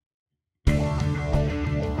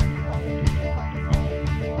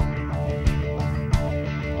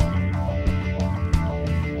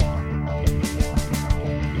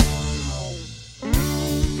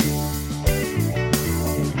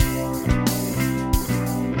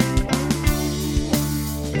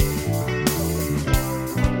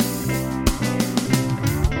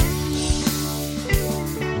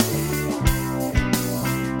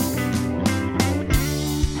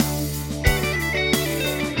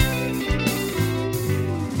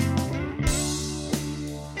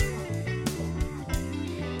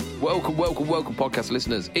Welcome, podcast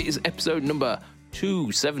listeners. It is episode number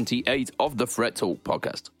 278 of the Fret Talk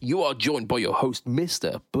podcast. You are joined by your host,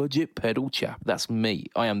 Mr. Budget Pedal Chap. That's me.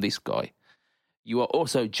 I am this guy. You are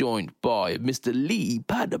also joined by Mr. Lee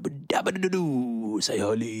Padabadabadoo. Say hi,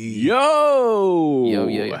 Lee. Yo!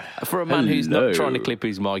 Yo. For a man who's not trying to clip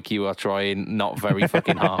his mic, you are trying not very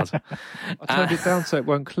fucking hard. I turned it down so it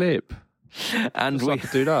won't clip. And we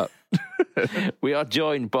do that. We are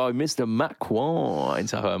joined by Mr. Matt Quine.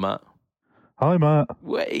 So hi, Matt. Hi, Matt.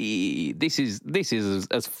 Wait, this is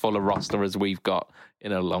as full a roster as we've got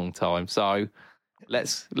in a long time. So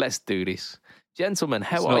let's do this, gentlemen.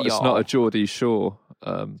 How are you? It's not a Geordie Shore.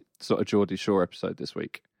 It's not a Geordie Shore episode this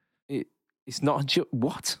week. It's not a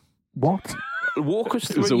what? What? Walk us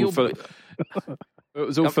through It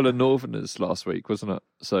was all full of Northerners last week, wasn't it?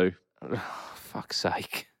 So, fuck's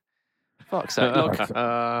sake. Look,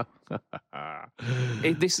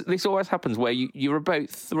 this always happens where you're about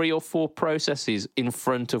 3 or 4 processes in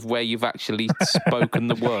front of where you've actually spoken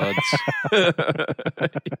the words.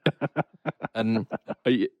 And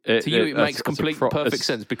to you, it makes perfect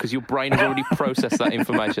sense because your brain has already processed that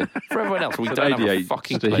information. For everyone else, we don't have a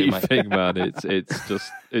fucking clue, mate. thing, man.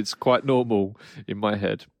 It's quite normal in my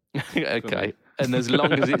head. Okay. And as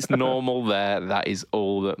long as it's normal there, that is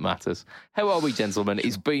all that matters. How are we, gentlemen?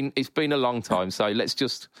 It's been a long time, so let's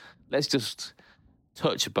just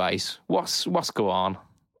touch base. What's going on?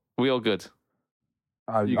 We all good?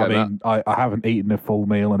 I haven't eaten a full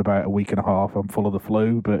meal in about a week and a half. I'm full of the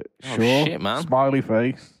flu, but sure. Shit, man. Smiley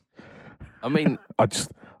face. I mean, I just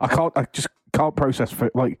can't process food.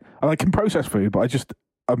 I can process food, but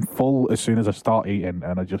I'm full as soon as I start eating,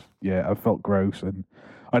 and I felt gross. And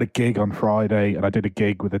I had a gig on Friday, and I did a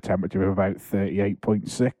gig with a temperature of about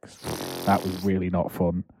 38.6. That was really not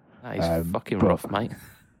fun. That is fucking rough, mate.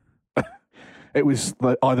 It was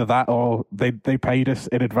either that or they paid us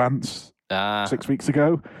in advance 6 weeks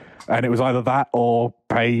ago, and it was either that or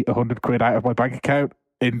pay £100 out of my bank account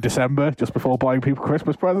in December just before buying people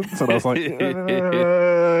Christmas presents. And I was like,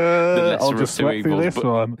 I'll just sweat through this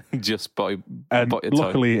one. Just buy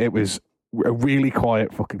luckily, it was a really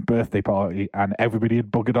quiet fucking birthday party, and everybody had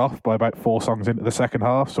buggered off by about 4 songs into the second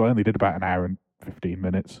half, so I only did about an hour and 15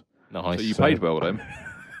 minutes. Nice. So you paid well then?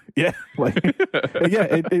 Yeah,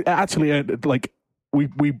 it actually we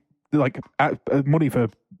money for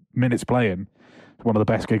minutes playing. One of the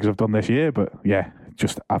best gigs I've done this year, but yeah,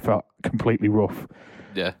 I felt completely rough.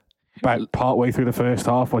 Yeah. About partway through the first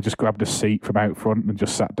half, I just grabbed a seat from out front and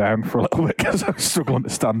just sat down for a little bit because I was struggling to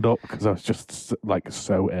stand up because I was just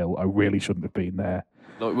so ill. I really shouldn't have been there.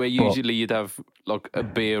 Like where usually you'd have like a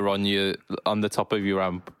beer on the top of your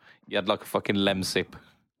amp, you had like a fucking Lemsip.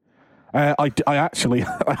 I actually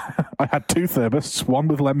I had 2 thermos, one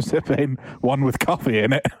with Lemsip in, one with coffee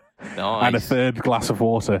in it. Nice. And a 3rd glass of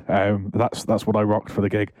water. That's what I rocked for the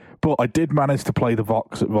gig. But I did manage to play the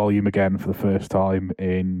Vox at volume again for the first time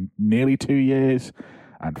in nearly 2 years,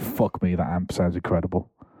 and fuck me, that amp sounds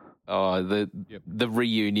incredible. Oh, the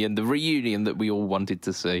reunion that we all wanted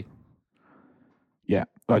to see. Yeah,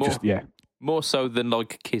 more so than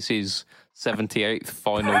like Kiss's 78th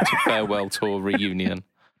final farewell tour reunion,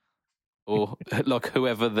 or like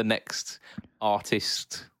whoever the next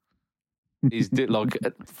artist. Is like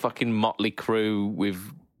a fucking Motley Crue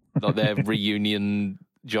with like their reunion,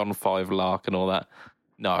 John Five Lark and all that.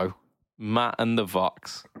 No, Matt and the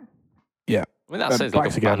Vox. Yeah, I mean that sounds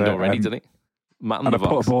like a band already, doesn't it? Matt and the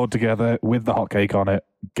Vox. I put a board together with the hotcake on it,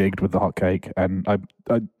 gigged with the hotcake, and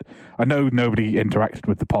I know nobody interacted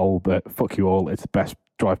with the poll, but fuck you all, it's the best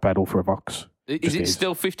drive pedal for a Vox. Is it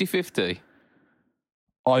still 50-50?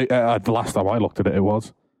 The last time I looked at it, it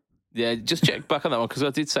was. Yeah, just check back on that one because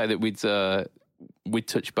I did say that we'd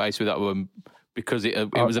touch base with that one because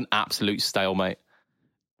it was an absolute stalemate.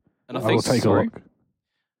 And I will take a look.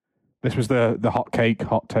 This was the hot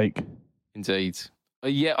take. Indeed.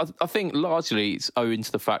 Yeah, I think largely it's owing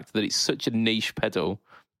to the fact that it's such a niche pedal,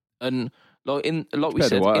 and like we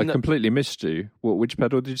said, I completely missed you. Which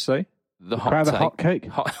pedal did you say? The hot cake.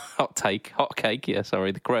 Hot cake. Yeah,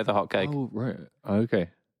 sorry, the Crowther hot cake. Oh right, okay.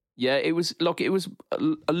 Yeah, it was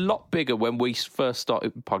a lot bigger when we first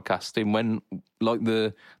started podcasting. When like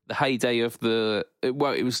the heyday of it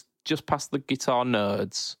was just past the Guitar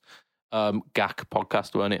Nerds GAC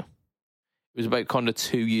podcast, wasn't it? It was about kind of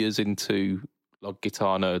 2 years into like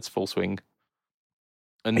Guitar Nerds full swing,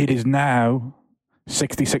 and it is now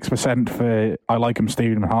 66% for I Like 'Em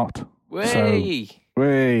Steaming Hot. Way!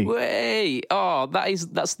 Oh,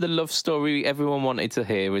 that's the love story everyone wanted to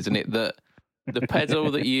hear, isn't it? That the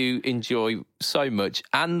pedal that you enjoy so much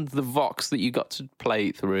and the Vox that you got to play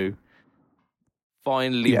it through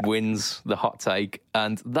finally wins the hot take,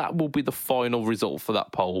 and that will be the final result for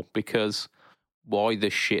that poll, because why the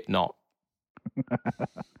shit not?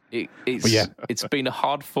 It's been a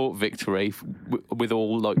hard fought victory with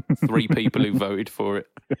all like 3 people who voted for it.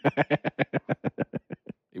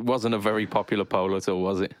 It wasn't a very popular poll at all,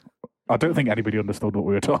 was it? I don't think anybody understood what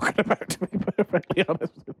we were talking about, to be perfectly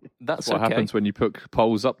honest with you. That's what happens when you put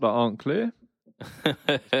polls up that aren't clear.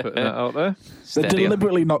 Just putting that out there. They're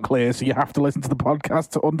deliberately not clear, so you have to listen to the podcast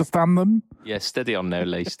to understand them. Yeah, steady on now,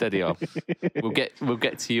 Lee. Steady on. We'll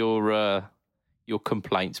get to your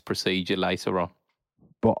complaints procedure later on.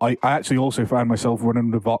 But I actually also found myself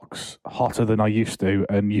running the Vox hotter than I used to,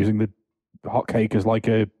 and using the hotcake as like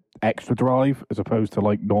a extra drive as opposed to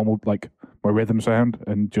like normal, like my rhythm sound,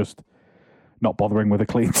 and just not bothering with a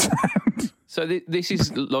clean sound. So this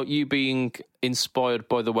is like you being inspired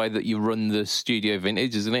by the way that you run the Studio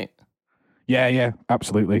Vintage, isn't it? Yeah,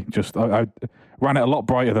 absolutely. Just I ran it a lot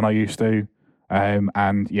brighter than I used to,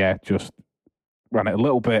 and yeah, just ran it a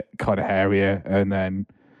little bit kind of hairier, and then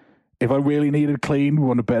if I really needed clean,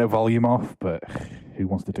 run a bit of volume off. But who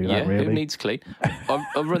wants to do that? Really? Who needs clean?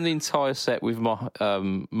 I've run the entire set with my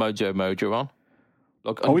Mojo on.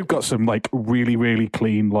 We've got some like really, really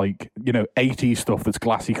clean, like 80s stuff that's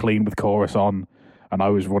glassy clean with chorus on, and I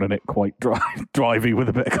was running it quite drivey with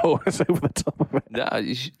a bit of chorus over the top of it. Yeah,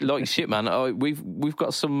 like shit, man. We've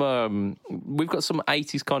got some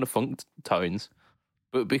 80s kind of funk tones,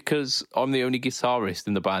 but because I'm the only guitarist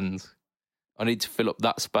in the band, I need to fill up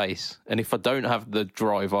that space, and if I don't have the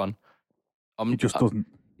drive on, it just doesn't.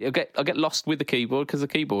 I get lost with the keyboard, because the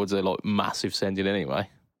keyboards are like massive sending anyway.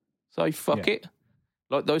 So fuck it.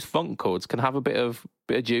 Like those funk chords can have a bit of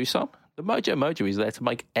juice on. The Mojo is there to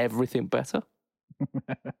make everything better.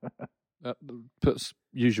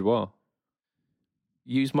 Use your wah.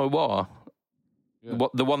 Use my wah. Yeah.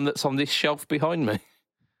 What, the one that's on this shelf behind me?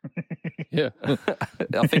 Yeah.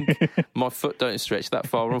 I think my foot don't stretch that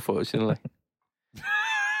far, unfortunately.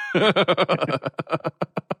 I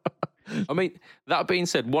mean, that being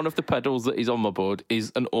said, one of the pedals that is on my board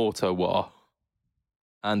is an auto wah.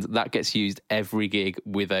 And that gets used every gig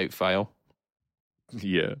without fail.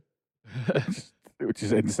 Yeah. Which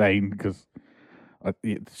is insane, because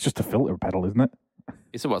it's just a filter pedal, isn't it?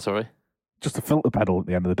 It's a what, sorry? Just a filter pedal at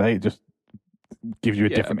the end of the day. It just gives you a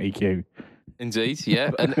different EQ. Indeed,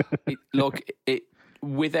 yeah. And it,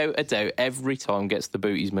 without a doubt, every time gets the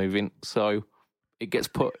booties moving. So it gets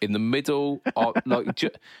put in the middle, of,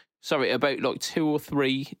 about 2 or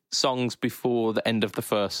 3 songs before the end of the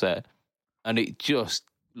first set. And it just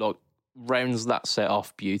rounds that set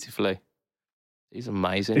off beautifully. It's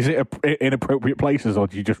amazing. Is it in appropriate places, or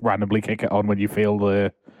do you just randomly kick it on when you feel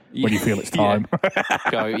it's time?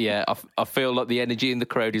 Yeah. I feel like the energy in the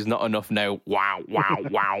crowd is not enough now. Wow, wow,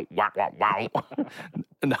 wow, wow, wow, wow.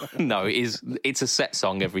 No, it's a set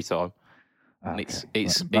song every time. And okay.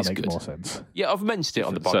 it's that makes good. More sense. Yeah, I've mentioned it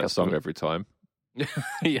on the podcast. Set song every time.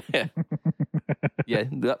 Yeah. Yeah,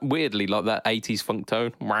 weirdly, like that 80s funk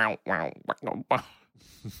tone. Wow, wow, wow, wow.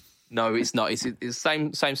 No, it's not. It's the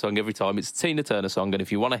same song every time. It's a Tina Turner song, and if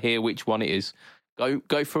you want to hear which one it is,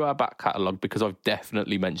 go through our back catalogue, because I've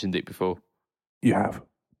definitely mentioned it before. You have?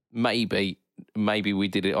 Maybe we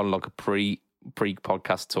did it on like a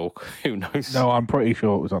pre-podcast talk. Who knows? No, I'm pretty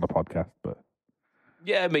sure it was on a podcast, but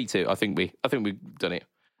yeah, me too. I think we've done it.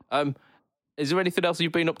 Is there anything else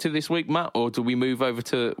you've been up to this week, Matt, or do we move over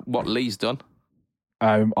to what Lee's done?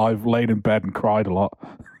 I've laid in bed and cried a lot.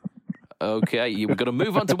 Okay, we're going to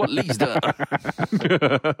move on to what Lee's done.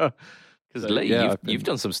 Because Lee, you've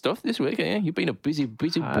done some stuff this week, haven't you? You've been a busy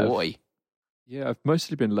boy. Yeah, I've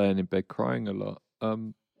mostly been laying in bed crying a lot.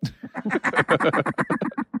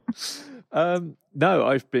 No,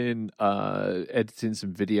 I've been editing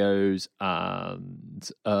some videos, and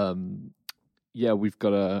I've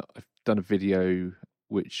done a video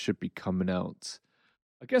which should be coming out.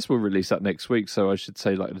 I guess we'll release that next week, so I should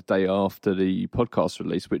say like the day after the podcast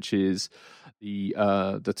release, which is the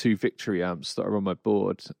 2 Victory amps that are on my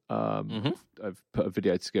board. I've put a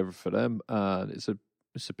video together for them, and it's a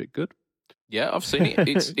bit good. Yeah, I've seen it.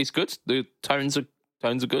 It's good. The tones are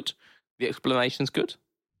good. The explanation's good.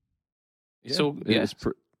 It's it's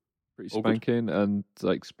pretty spanking, and I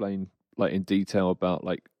explain like in detail about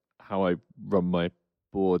like how I run my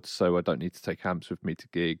board, so I don't need to take amps with me to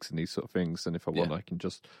gigs and these sort of things. And if I want, I can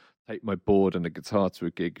just take my board and a guitar to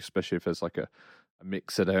a gig, especially if there's like a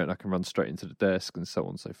mixer there, and I can run straight into the desk and so on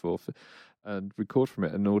and so forth, and record from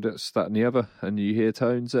it and all this, that and the other, and you hear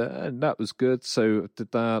tones, and that was good. So I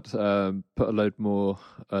did that, put a load more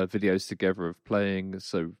videos together of playing,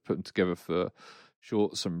 so put them together for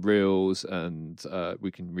shorts and reels, and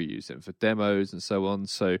we can reuse them for demos and so on.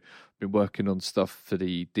 So I've been working on stuff for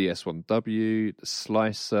the DS1W, the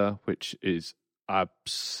Slicer, which is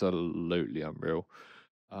absolutely unreal.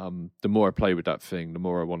 The more I play with that thing, the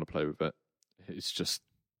more I want to play with it.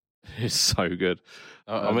 It's so good.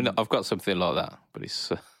 I mean, I've got something like that, but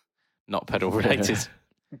it's not pedal related.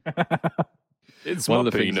 It's one my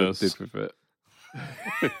of the penis. things I did with it.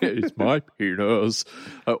 It's my penis.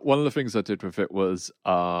 One of the things I did with it was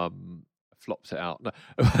flopped it out. No.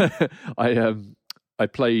 I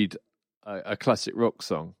played a classic rock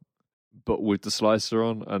song, but with the Slicer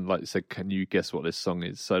on, and like I said, can you guess what this song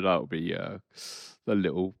is? So that'll be a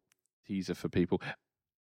little teaser for people.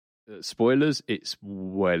 Spoilers, it's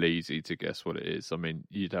well easy to guess what it is. I mean,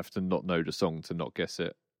 you'd have to not know the song to not guess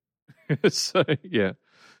it. So, yeah.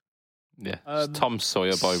 Yeah, it's Tom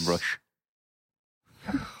Sawyer by Rush.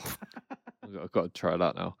 I've got to try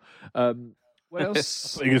that now. What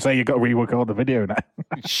else? You're going to say you've got to rework the video now.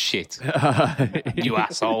 Shit. You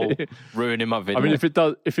asshole. Ruining my video. I mean, if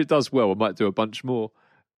it does well, I might do a bunch more.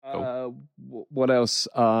 What else?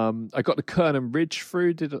 I got the Kernan Ridge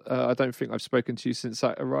through. I don't think I've spoken to you since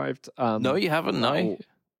that arrived. No, you haven't. No.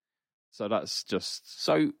 So that's just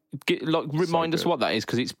remind us what that is,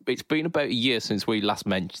 because it's been about a year since we last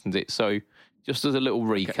mentioned it. So just as a little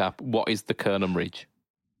recap, What is the Kernan Ridge?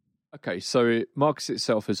 Okay, so it markets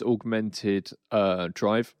itself as augmented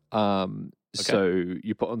drive. So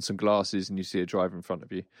you put on some glasses and you see a driver in front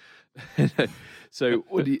of you. So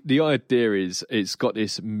the idea is it's got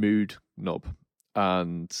this mood knob,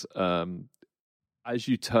 and as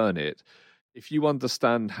you turn it, if you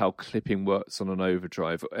understand how clipping works on an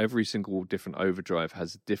overdrive, every single different overdrive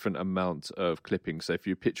has a different amount of clipping. So if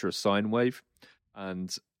you picture a sine wave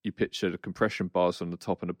and you picture the compression bars on the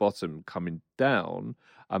top and the bottom coming down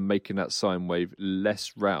and making that sine wave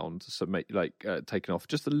less round, so taking off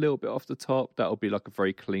just a little bit off the top, that'll be like a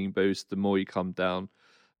very clean boost. The more you come down,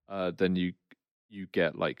 then you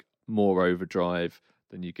get like more overdrive,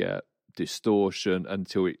 then you get distortion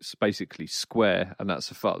until it's basically square, and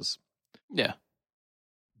that's a fuzz. Yeah.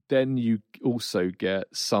 Then you also get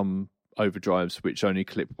some overdrives which only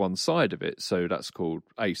clip one side of it, so that's called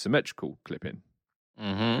asymmetrical clipping.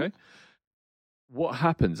 Mm-hmm. Okay. What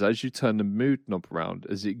happens as you turn the mood knob around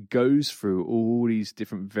is it goes through all these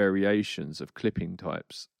different variations of clipping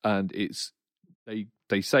types, and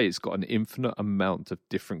they say it's got an infinite amount of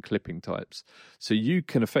different clipping types. So you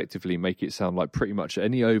can effectively make it sound like pretty much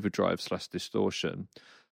any overdrive / distortion.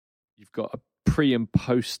 You've got a pre and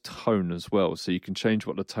post tone as well, so you can change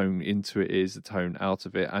what the tone into it is, the tone out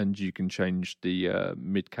of it, and you can change the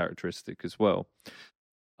mid characteristic as well.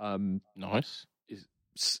 Nice.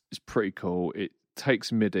 It's pretty cool. It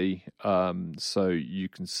takes MIDI, so you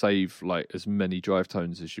can save like as many drive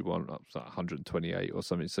tones as you want, up to 128 or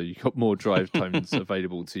something. So you've got more drive tones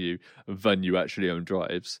available to you than you actually own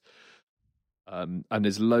drives. And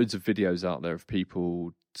there's loads of videos out there of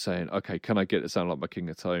people saying, okay, can I get it to sound like my King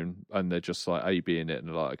of Tone? And they're just like A-Bing it, and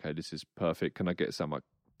they're like, okay, this is perfect. Can I get it to sound like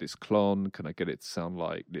this Klon? Can I get it to sound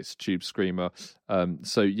like this Tube Screamer?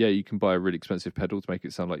 So yeah, you can buy a really expensive pedal to make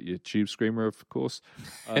it sound like your Tube Screamer, of course.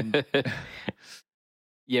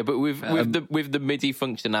 Yeah, but with the MIDI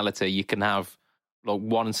functionality, you can have like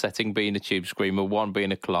one setting being a Tube Screamer, one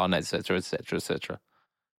being a Klon, etc., etc., etc.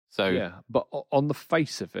 So yeah, but on the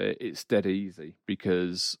face of it, it's dead easy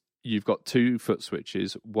because you've got two foot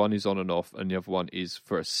switches. One is on and off, and the other one is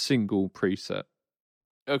for a single preset.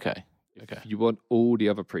 Okay. If you want all the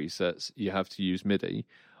other presets, you have to use MIDI.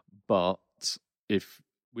 But if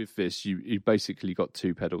with this, you basically got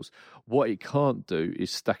two pedals. What it can't do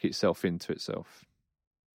is stack itself into itself.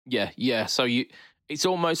 Yeah. So it's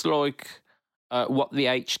almost like what the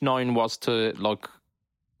H9 was to like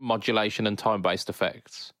modulation and time-based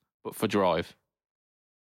effects, but for drive.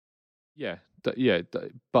 Yeah,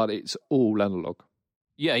 but it's all analog.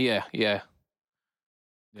 Yeah.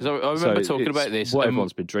 Because I remember talking about this. What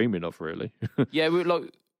everyone's been dreaming of, really. Yeah,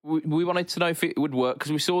 we wanted to know if it would work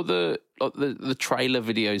because we saw the trailer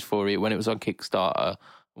videos for it when it was on Kickstarter.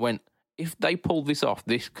 If they pull this off,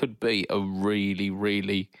 this could be a really,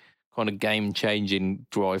 really kind of game-changing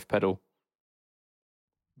drive pedal.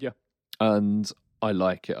 Yeah, and I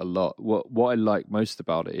like it a lot. What I like most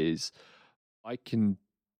about it is I can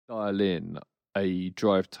dial in a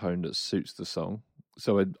drive tone that suits the song,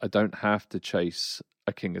 so I don't have to chase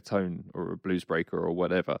a King of Tone or a Blues Breaker or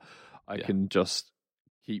whatever. I can just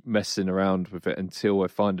keep messing around with it until I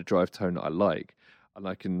find a drive tone that I like, and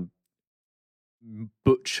I can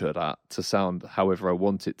butcher that to sound however I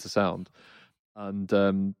want it to sound.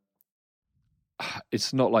 And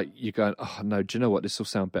it's not like you're going, oh no, do you know what? This will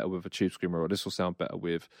sound better with a tube screamer, or this will sound better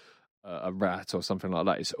with a rat or something like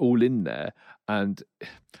that. It's all in there, and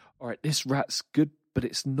all right, this rat's good, but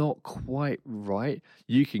it's not quite right.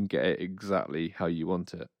 You can get it exactly how you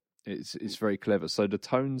want it. It's very clever. So the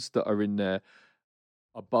tones that are in there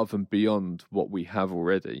above and beyond what we have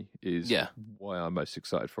already is why I'm most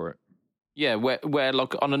excited for it. Yeah, where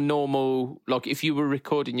like on a normal, like if you were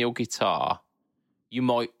recording your guitar, you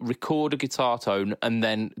might record a guitar tone and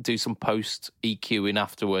then do some post EQing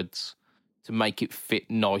afterwards to make it fit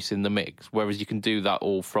nice in the mix, whereas you can do that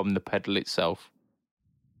all from the pedal itself.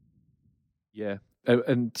 Yeah,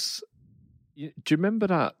 and do you remember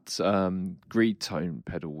that Greed Tone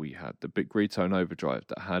pedal we had, the big Greed Tone Overdrive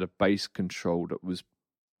that had a bass control that was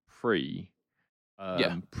pre-drive?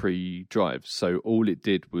 So all it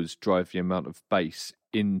did was drive the amount of bass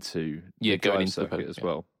into the drive circuit as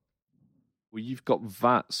well. Well, you've got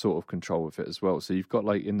that sort of control with it as well. So you've got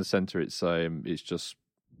like in the center, it's just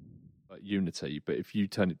like unity. But if you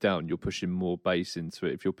turn it down, you're pushing more bass into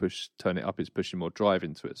it. If you turn it up, it's pushing more drive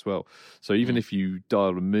into it as well. So even if you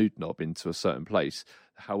dial a mood knob into a certain place,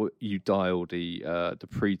 how you dial the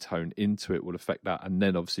pre-tone into it will affect that. And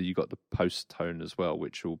then obviously you got the post tone as well,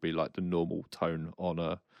 which will be like the normal tone on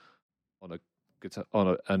a guitar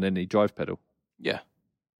on any drive pedal. Yeah.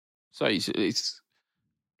 So it's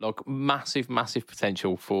like massive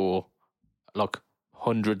potential for like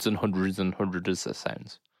hundreds and hundreds and hundreds of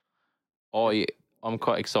sounds. I'm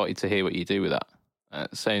quite excited to hear what you do with that.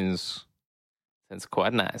 It sounds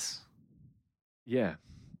quite nice. Yeah.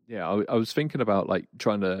 I was thinking about like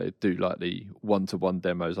trying to do like the 1-to-1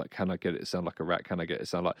 demos. Like, can I get it to sound like a rat? Can I get it to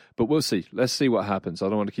sound like? But we'll see. Let's see what happens. I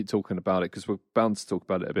don't want to keep talking about it because we're bound to talk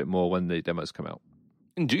about it a bit more when the demos come out.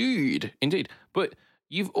 Indeed. But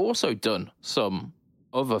you've also done some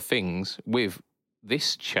other things with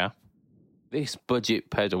this chap, this budget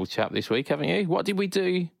pedal chap this week, haven't you? What did we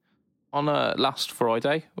do on last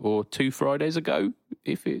Friday or 2 Fridays ago,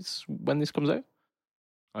 if it's when this comes out?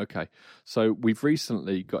 Okay, so we've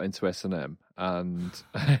recently got into S&M and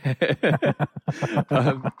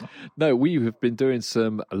no, we have been doing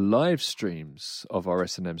some live streams of our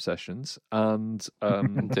S&M sessions and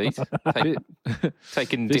indeed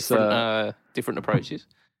taking different approaches.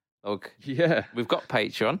 Like, yeah, we've got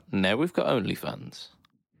Patreon, now we've got OnlyFans.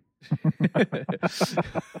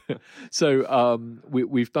 So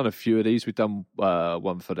we've done a few of these. We've done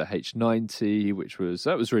one for the H90, which was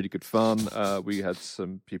really good fun. We had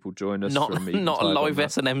some people join us. Not a live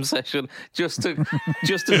S&M session. Just as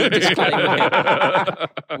a disclaimer,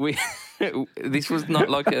 this was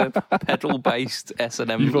not like a pedal based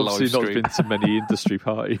S&M. You've live obviously stream. not been to many industry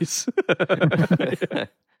parties.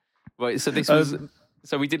 Right. So this was.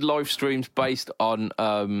 So we did live streams based on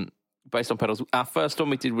pedals. Our first one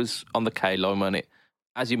we did was on the K-Line, wasn't it?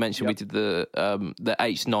 As you mentioned, we did the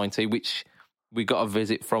H90, which we got a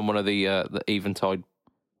visit from one of the Eventide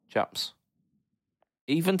chaps.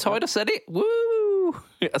 Eventide, I said it. Woo!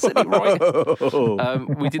 I said it right.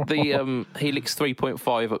 We did the Helix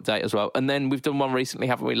 3.5 update as well, and then we've done one recently,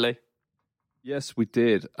 haven't we, Lee? Yes, we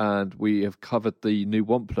did, and we have covered the new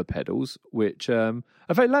Wampler pedals, which have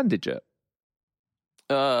they landed yet?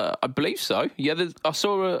 I believe so. Yeah, I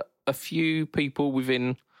saw a few people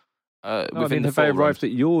within. Have they arrived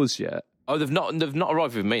at yours yet? Oh, they've not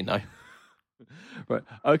arrived with me, no. Right.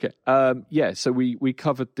 Okay. Yeah. So we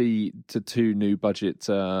covered the 2 new budget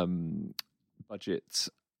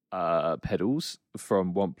pedals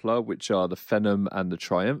from Wampler, which are the Phenom and the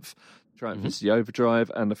Triumph. Triumph is the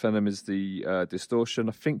overdrive, and the Phenom is the distortion.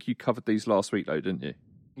 I think you covered these last week, though, didn't you?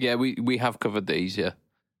 Yeah, we have covered these. Yeah,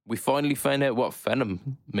 we finally found out what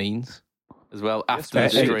Phenom means as well after the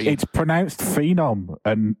stream. It's pronounced Phenom,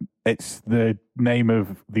 and it's the name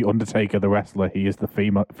of the Undertaker, the wrestler. He is the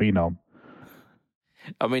Phenom.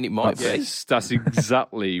 I mean, it might be. Yes, that's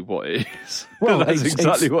exactly what it is. Well, that's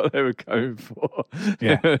exactly what they were going for.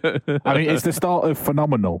 Yeah, I mean, it's the start of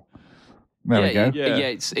phenomenal. There we go. Yeah,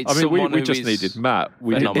 it's. I mean, we just needed Matt.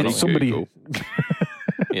 We didn't need somebody.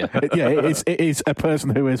 Yeah, it is a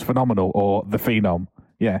person who is phenomenal, or the Phenom.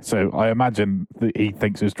 Yeah, so I imagine that he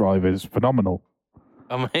thinks his drive is phenomenal.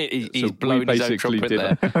 I mean, he's blown his own trumpet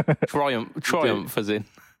there. Triumph as in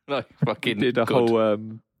like fucking. We did a whole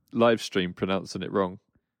live stream pronouncing it wrong.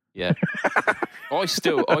 Yeah, I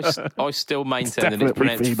still maintain that it's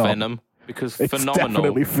pronounced Phenom because it's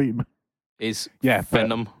phenomenal definitely is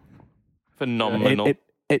Phenom. Phenomenal.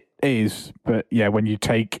 It is, but yeah, when you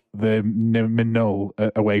take the nominal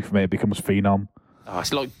away from it, it becomes Phenom. Oh,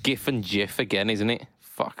 it's like GIF and GIF again, isn't it?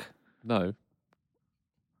 Fuck. No.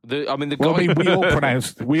 We all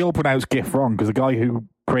pronounce GIF wrong because the guy who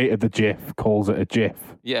created the GIF calls it a GIF.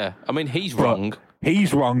 Yeah, I mean, he's But wrong.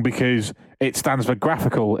 He's wrong because it stands for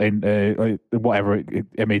graphical in whatever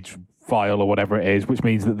image file or whatever it is, which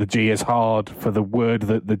means that the G is hard for the word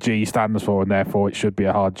that the G stands for, and therefore it should be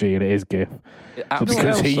a hard G, and it is GIF. So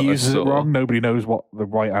because he uses it wrong, nobody knows what the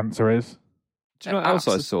right answer is. Do you know what else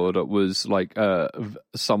I saw that was like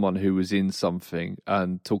someone who was in something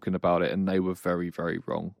and talking about it, and they were very, very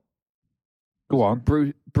wrong? Go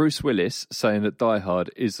on. Bruce Willis saying that Die Hard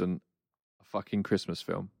isn't a fucking Christmas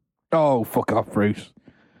film. Oh, fuck off, Bruce.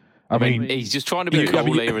 I mean, he's just trying to be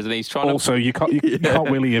cool here, isn't he? He's trying also, you can't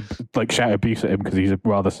really like shout abuse at him because he's a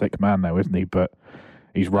rather sick man now, isn't he? But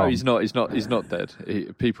he's wrong. No, he's not. He's not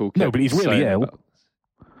dead. People. No, but he's really ill.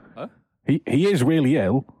 Huh? He is really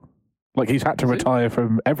ill. Like he's had to retire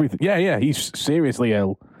from everything. Yeah, he's seriously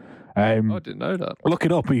ill. I didn't know that. Look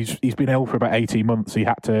it up. He's been ill for about 18 months. He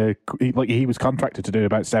was contracted to do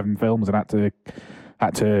about 7 films and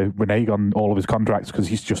had to renege on all of his contracts because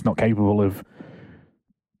he's just not capable of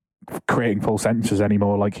creating full sentences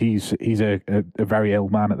anymore. Like he's a very ill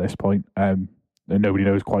man at this point, and nobody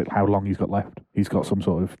knows quite how long he's got left. He's got some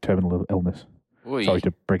sort of terminal illness. Oy. Sorry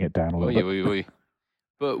to bring it down a little bit. Oy.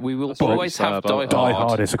 But we will always have Die Hard. Die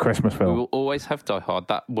Hard is a Christmas film. We will always have Die Hard,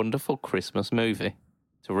 that wonderful Christmas movie,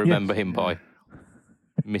 to remember him by.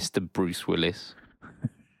 Mr. Bruce Willis.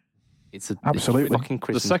 It's absolutely fucking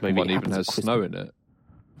Christmas movie. The second movie. one even has snow in it.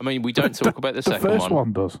 I mean, we don't talk about the second one. The first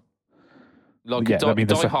one does. Like,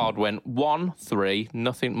 Die Hard went 1, 3,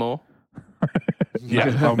 nothing more.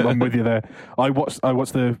 Yeah, I'm with you there. I watched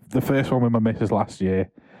the first one with my missus last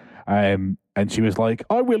year, and she was like,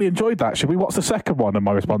 "I really enjoyed that. Should we watch the second one?" And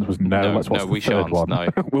my response was, "No, let's watch the third one." No.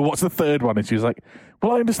 We'll watch the third one, and she was like,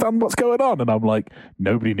 "Well, I understand what's going on," and I'm like,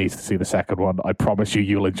 "Nobody needs to see the second one. I promise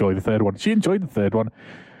you'll enjoy the third one." She enjoyed the third one.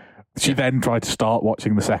 She then tried to start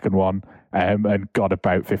watching the second one, and got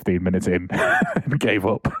about 15 minutes in and gave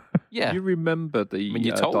up. Yeah, you remember the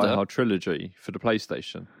Die Hard trilogy for the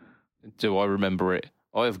PlayStation? Do I remember it?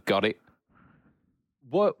 I've got it.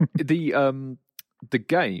 What the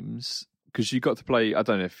games? Because you got to play. I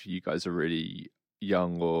don't know if you guys are really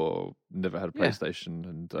young or never had a PlayStation,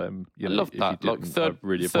 and I love that. Like third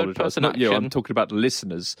person action. Yeah, I'm talking about the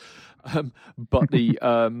listeners. But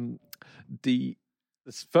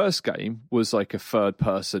this first game was like a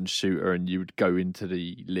third-person shooter, and you would go into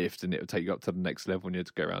the lift, and it would take you up to the next level, and you had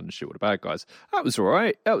to go around and shoot all the bad guys. That was all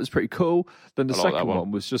right. That was pretty cool. Then the second one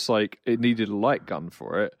was just like it needed a light gun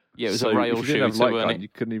for it. Yeah, it was a rail shooter. You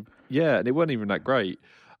couldn't even, and it wasn't even that great.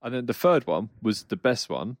 And then the third one was the best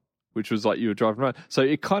one, which was like you were driving around. So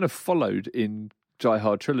it kind of followed in Die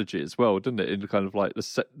Hard trilogy as well, didn't it? In kind of like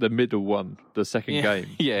the middle one, the second game.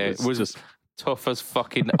 Yeah, it was just tough as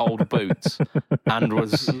fucking old boots and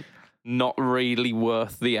was not really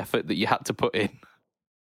worth the effort that you had to put in.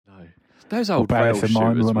 No. Those old rail shooters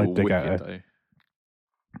were wicked, though.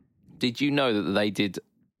 Did you know that they did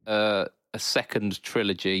a second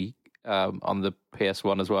trilogy on the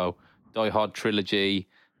PS1 as well? Die Hard trilogy,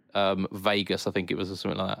 Vegas, I think it was, or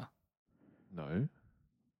something like that. No.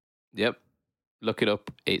 Yep. Look it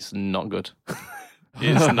up. It's not good.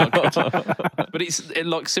 It's not good. But it's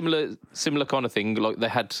like similar kind of thing. Like they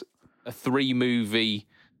had a 3 movie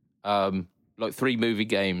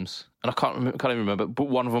games, and I can't even remember. But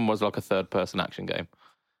one of them was like a third-person action game,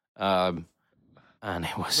 and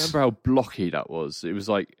it was. Remember how blocky that was? It was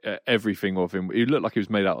like everything of him. It looked like it was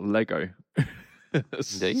made out of Lego.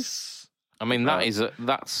 Indeed. I mean, that's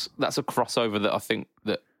a crossover that I think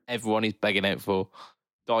that everyone is begging out for.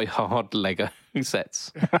 Die Hard Lego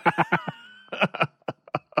sets.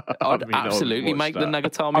 I'd absolutely make the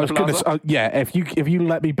Nagatomi Plaza. If you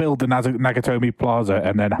let me build the Nagatomi Plaza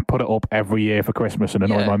and then put it up every year for Christmas and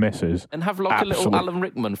annoy my missus, and have like a little Alan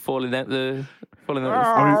Rickman falling out the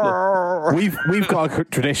floor. We've got a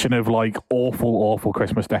tradition of like awful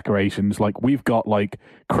Christmas decorations. Like we've got like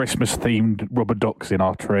Christmas themed rubber ducks in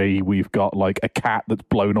our tree. We've got like a cat that's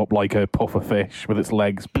blown up like a puffer fish with its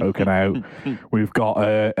legs poking out. We've got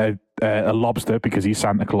a lobster because he's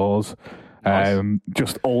Santa Claus. Nice.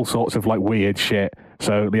 Just all sorts of like weird shit.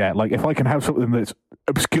 So yeah, like if I can have something that's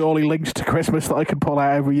obscurely linked to Christmas that I can pull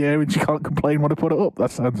out every year and she can't complain when I put it up, that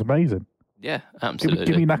sounds amazing. Yeah, absolutely.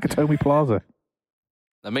 Give me Nakatomi Plaza.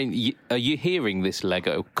 I mean, are you hearing this,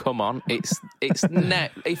 Lego? Come on, it's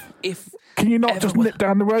net. If can you not just nip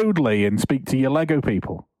down the road, Lee, and speak to your Lego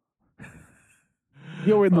people?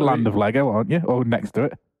 You're in the land of Lego, aren't you? Or next to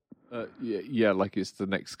it. Yeah, like it's the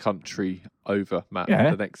next country over, Matt.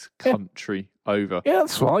 Yeah. The next country over. Yeah,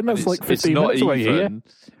 that's fine. That's like 15 minutes away here.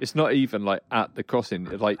 It's not even like at the crossing.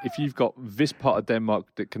 Like if you've got this part of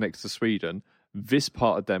Denmark that connects to Sweden, this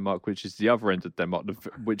part of Denmark, which is the other end of Denmark,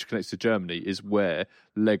 which connects to Germany, is where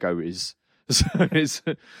Lego is. So it's,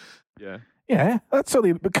 yeah. Yeah, that's only,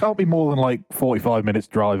 it can't be more than like 45 minutes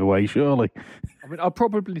drive away, surely. I mean, I'll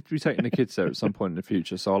probably be taking the kids there at some point in the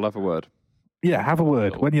future, so I'll have a word. Yeah, have a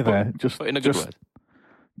word when you're there. Just put in a good word.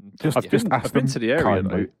 I've been to the area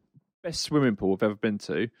kindly. though. Best swimming pool I've ever been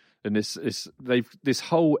to, and this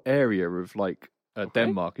whole area of like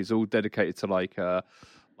Denmark is all dedicated to like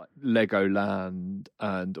Legoland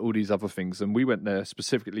and all these other things, and we went there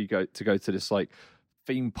specifically to go to this like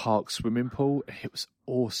theme park swimming pool. It was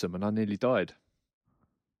awesome, and I nearly died.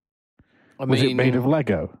 Was it made of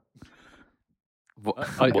Lego?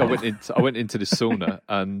 I went into the sauna,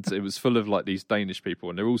 and it was full of like these Danish people,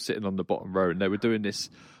 and they're all sitting on the bottom row, and they were doing this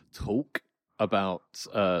talk about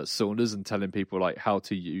saunas and telling people like how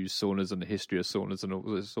to use saunas and the history of saunas and all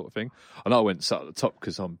this sort of thing. And I went sat at the top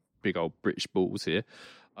because I'm big old British balls here.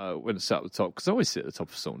 Went and sat at the top because I always sit at the top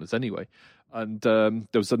of saunas anyway. And there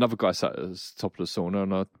was another guy sat at the top of the sauna,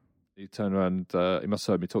 and he turned around. He must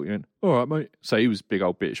have heard me talking. He went, "All right, mate." So he was big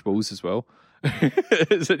old British balls as well.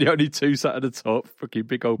 So the only two sat at the top, fucking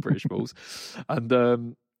big old British balls. And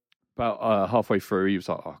about halfway through, he was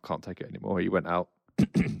like, "Oh, I can't take it anymore." He went out.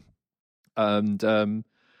 And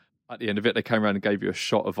at the end of it, they came around and gave you a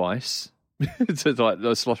shot of ice to like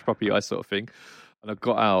the slush puppy ice sort of thing. And I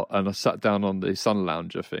got out and I sat down on the sun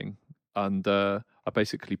lounger thing, and I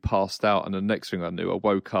basically passed out. And the next thing I knew, I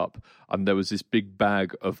woke up and there was this big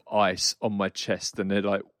bag of ice on my chest, and they're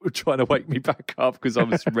like trying to wake me back up because I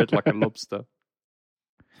was red like a lobster.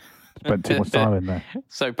 Spent too much time in there.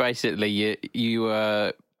 So basically,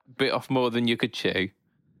 you bit off more than you could chew.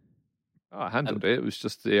 I handled it. It was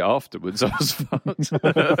just afterwards I was fucked.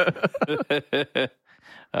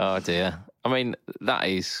 Oh dear. I mean,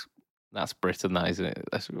 that's Britain, that isn't it?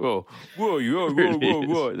 That's whoa,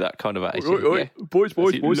 that kind of attitude. Oi, yeah. Boys,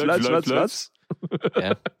 lads.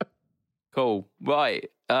 Yeah. Cool. Right.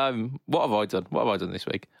 What have I done? What have I done this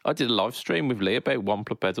week? I did a live stream with Lee about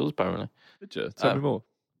Wampler pedals, apparently. Did you? Tell me more.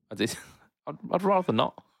 I did. I'd rather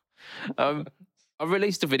not. I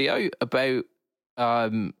released a video about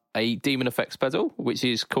a Demon Effects pedal, which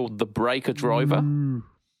is called the Breaker Driver.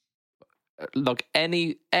 Like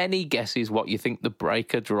any guesses what you think the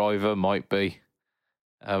Breaker Driver might be?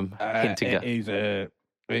 Hinting at it's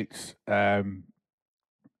an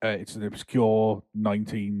obscure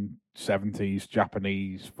 1970s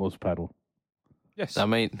Japanese fuzz pedal. Yes. I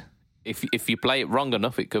mean, if you play it wrong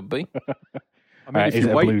enough, it could be. I mean, if is you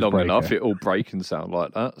it a wait blues long breaker? enough, it'll break and sound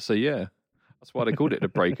like that. So yeah, that's why they called it the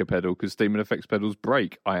breaker pedal, because Demon Effects pedals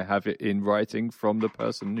break. I have it in writing from the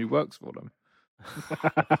person who works for them.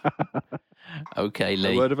 Okay,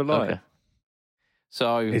 Lee. A word of a lie. Okay.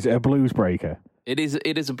 So Is it a blues breaker? it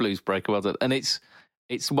is a blues breaker, well done. And it's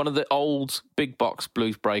one of the old big box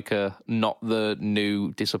blues breaker, not the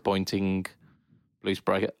new disappointing blues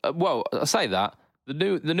breaker. Well, I say that the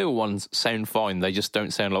newer ones sound fine. They just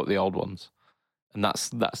don't sound like the old ones, and that's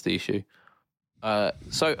the issue.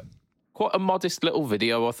 So quite a modest little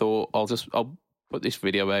video. I thought I'll put this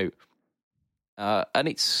video out, and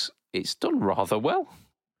it's done rather well.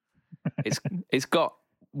 It's got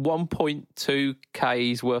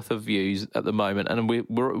 1.2K's worth of views at the moment, and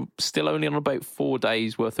we're still only on about 4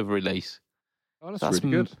 days worth of release. Oh, that's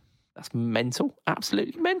really good. That's mental,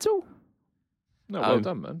 absolutely mental. No, well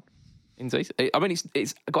done, man. Indeed. I mean,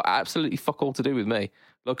 it's got absolutely fuck all to do with me.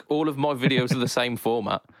 Look, all of my videos are the same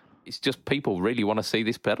format. It's just people really want to see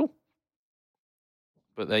this pedal.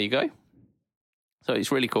 But there you go. So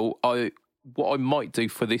it's really cool. What I might do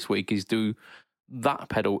for this week is do that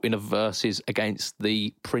pedal in a versus against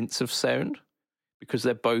the Prince of Sound, because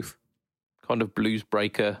they're both kind of blues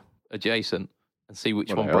breaker adjacent, and see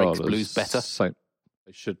which one breaks blues better.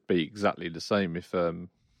 They should be exactly the same if but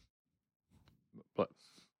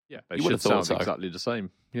yeah, they You would should have thought sound so. exactly the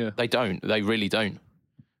same. Yeah. They don't. They really don't.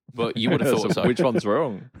 But you would have thought so. Which one's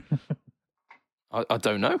wrong? I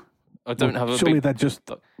don't know. I don't have a Surely big... they're just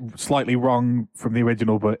slightly wrong from the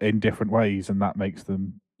original, but in different ways, and that makes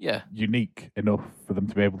them unique enough for them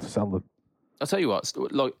to be able to sell them. I'll tell you what,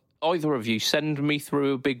 like, either of you send me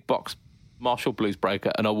through a big box Marshall Blues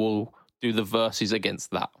Breaker, and I will do the verses against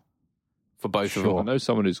that for both of them. I know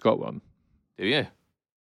someone who's got one. Do you?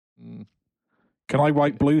 Can I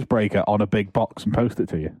write Blues Breaker on a big box and post it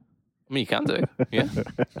to you? I mean, you can do, yeah.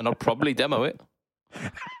 And I'll probably demo it.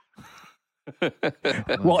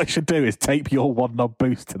 What I should do is tape your one knob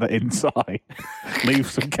boost to the inside, leave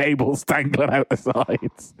some cables dangling out the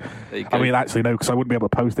sides. There you go. I mean, actually, no, because I wouldn't be able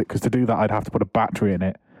to post it, because to do that, I'd have to put a battery in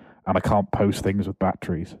it, and I can't post things with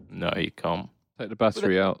batteries. No, you can't. Take the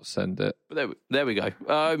battery out, send it. But there we go.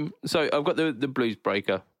 So I've got the Blues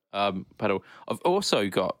Breaker pedal. I've also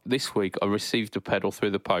got, this week, I received a pedal through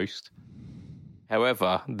the post.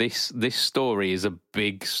 However, this story is a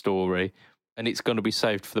big story, and it's going to be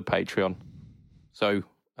saved for the Patreon. So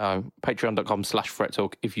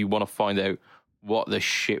patreon.com/FretTalk if you want to find out what the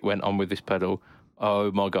shit went on with this pedal.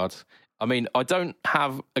 Oh my God. I mean, I don't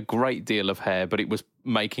have a great deal of hair, but it was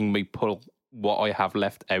making me pull what I have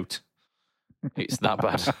left out. It's that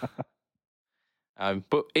bad.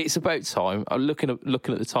 But it's about time. Looking at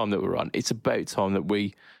the time that we're on, it's about time that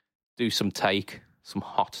we do some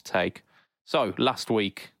hot take. So last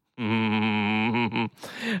week, the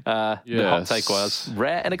hot take was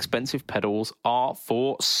rare and expensive pedals are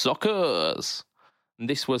for suckers. And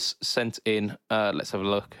this was sent in. Let's have a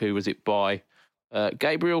look. Who was it by?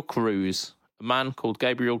 Gabriel Cruz, a man called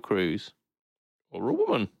Gabriel Cruz, or a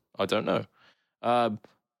woman, I don't know.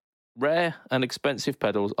 Rare and expensive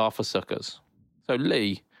pedals are for suckers. So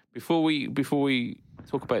Lee, before we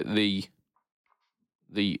talk about the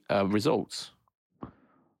results,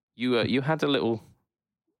 you had a little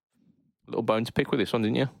bone to pick with this one,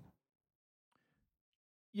 didn't you?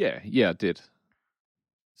 Yeah, I did.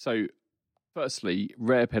 So, firstly,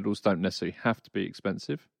 rare pedals don't necessarily have to be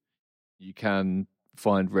expensive. You can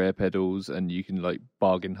find rare pedals and you can like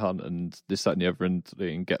bargain hunt and this, that, and the other and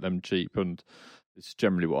get them cheap. And it's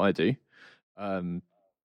generally what I do.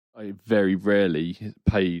 I very rarely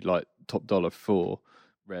pay like top dollar for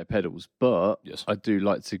rare pedals, but yes, I do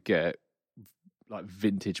like to get like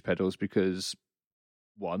vintage pedals because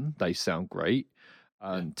one, they sound great,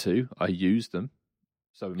 and two, I use them.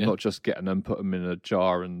 So I'm not just getting them, put them in a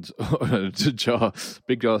jar and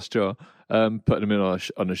big glass jar, putting them in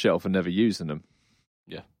on a shelf and never using them.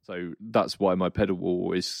 Yeah. So that's why my pedal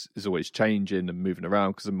wall is always changing and moving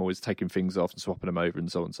around because I'm always taking things off and swapping them over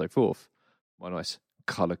and so on and so forth. My nice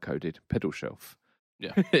color-coded pedal shelf.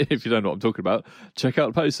 Yeah. If you don't know what I'm talking about, check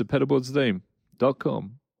out the post at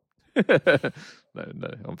pedalboardsname.com. No,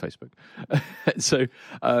 on Facebook. So,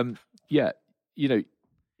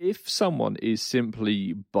 if someone is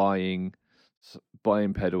simply buying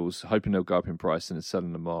pedals, hoping they'll go up in price and then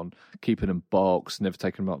selling them on, keeping them boxed, never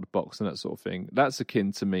taking them out of the box and that sort of thing, that's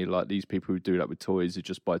akin to me like these people who do that with toys, who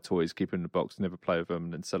just buy toys, keep them in the box, never play with them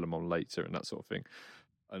and then sell them on later and that sort of thing.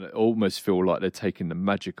 And I almost feel like they're taking the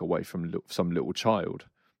magic away from some little child.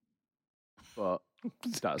 But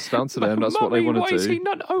that's down to them. That's what they want to do. Why is he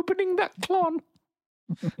not opening that clon?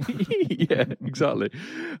 Yeah, exactly.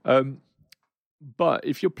 But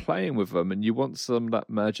if you're playing with them and you want some of that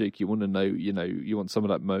magic, you want to know, you want some of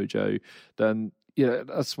that mojo, then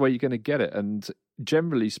that's where you're going to get it. And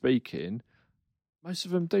generally speaking, most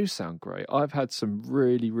of them do sound great. I've had some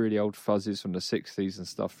really, really old fuzzies from the 60s and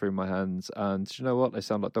stuff through my hands, and you know what? They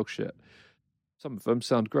sound like dog shit. Some of them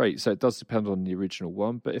sound great, so it does depend on the original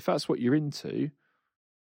one. But if that's what you're into,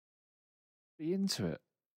 be into it.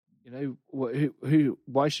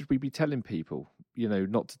 Why should we be telling people,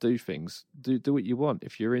 not to do things? Do what you want.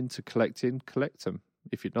 If you're into collecting, collect them.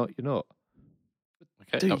 If you're not, you're not.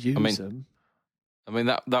 Okay. Use them. I mean,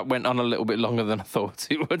 that went on a little bit longer than I thought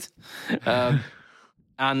it would.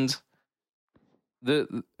 And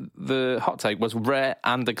the hot take was rare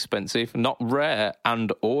and expensive, not rare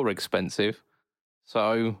and or expensive.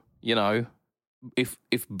 So, if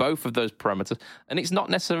both of those parameters, and it's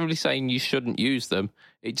not necessarily saying you shouldn't use them,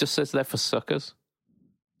 it just says they're for suckers.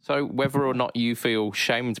 So whether or not you feel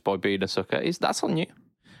shamed by being a sucker, that's on you.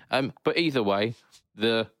 But either way,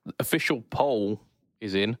 the official poll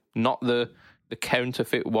is in, not the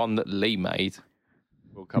counterfeit one that Lee made.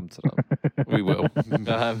 We'll come to that. We will.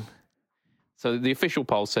 So the official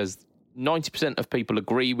poll says 90% of people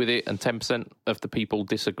agree with it and 10% of the people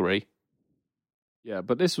disagree. Yeah,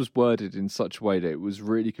 but this was worded in such a way that it was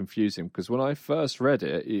really confusing because when I first read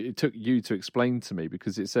it, it took you to explain to me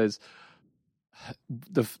because it says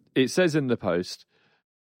in the post,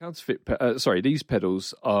 these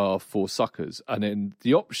pedals are for suckers, and then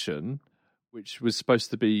the option, which was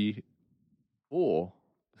supposed to be for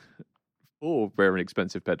rare and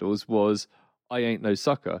expensive pedals, was I ain't no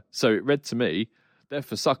sucker. So it read to me, they're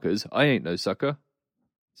for suckers, I ain't no sucker.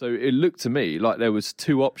 So it looked to me like there was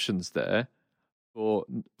two options there. I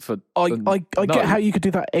get how you could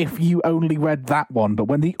do that if you only read that one, but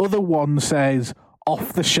when the other one says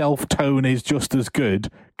off-the-shelf tone is just as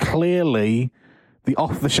good, clearly the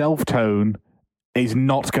off-the-shelf tone is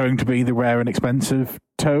not going to be the rare and expensive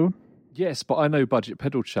tone. Yes, but I know Budget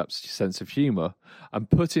Pedal Chap's sense of humour. And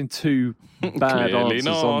putting two bad answers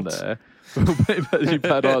on there, two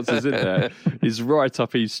bad answers in there, is right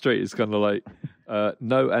up his street. It's kind of like,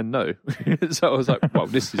 No and no. So I was like, well,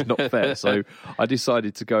 this is not fair. So I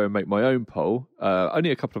decided to go and make my own poll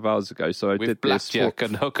only a couple of hours ago. So I With did blackjack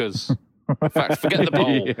and hookers. In fact, forget the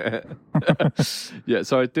poll. Yeah,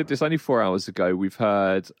 so I did this only 4 hours ago. We've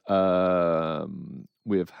had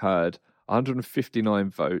 159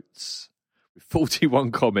 votes,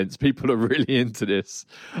 41 comments. People are really into this.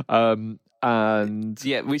 And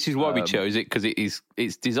yeah, which is why we chose it, because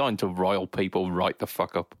it's designed to rile people right the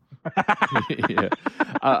fuck up. Yeah.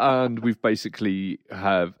 And we've basically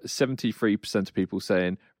have 73% of people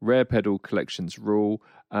saying rare pedal collections rule,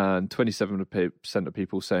 and 27% of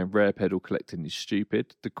people saying rare pedal collecting is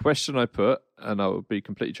stupid. The question I put, and I will be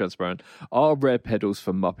completely transparent, are rare pedals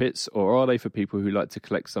for Muppets, or are they for people who like to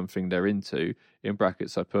collect something they're into? In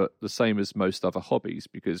brackets, I put the same as most other hobbies,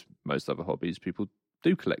 because most other hobbies, people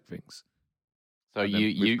do collect things. So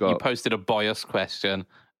you posted a bias question,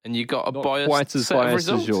 and you got a Not biased quite as set of biased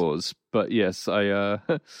results. as yours, but yes, I.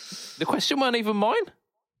 The question weren't even mine.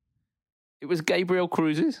 It was Gabriel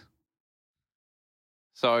Cruz's.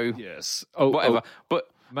 So Yes. whatever. But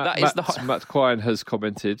that is Matt Quine has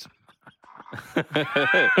commented.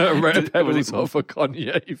 Rare pedals are for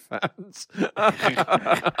Kanye fans. I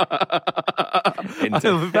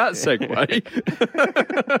love that segue.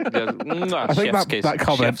 I think that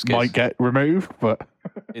comment might get removed, but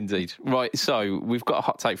indeed. Right, so we've got a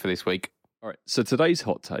hot take for this week. All right, so today's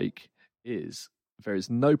hot take is there is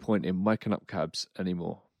no point in miking up cabs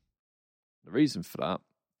anymore. The reason for that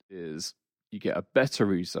is you get a better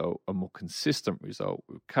result, a more consistent result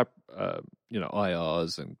with cab,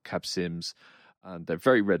 IRs and cab sims, and they're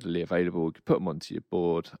very readily available. You can put them onto your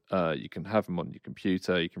board. You can have them on your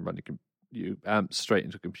computer. You can run your amps straight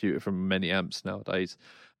into a computer from many amps nowadays,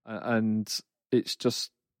 and it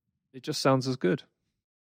just sounds as good.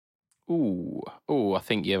 I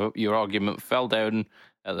think your argument fell down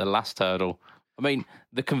at the last hurdle. I mean,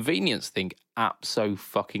 the convenience thing,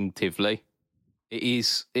 abso-fucking-tively. It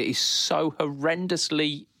is so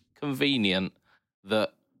horrendously convenient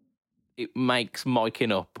that it makes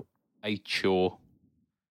miking up a chore.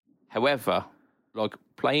 However, like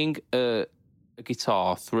playing a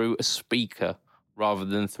guitar through a speaker rather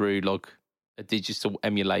than through like a digital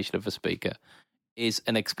emulation of a speaker is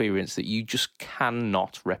an experience that you just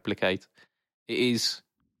cannot replicate. It is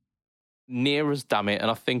near as damn it,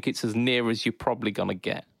 and I think it's as near as you're probably gonna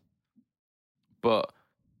get. But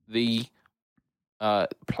the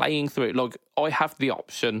playing through it, like I have the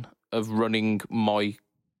option of running my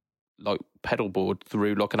like pedal board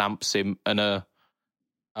through like an amp sim and an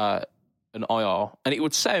IR, and it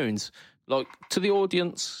would sound like to the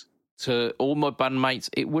audience, to all my bandmates,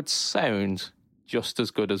 it would sound just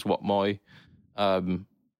as good as what my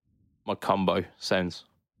combo sounds.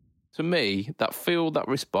 To me, that feel, that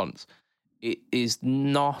response, it is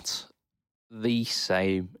not the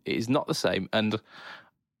same. It is not the same, and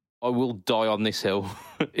I will die on this hill.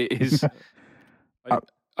 It is.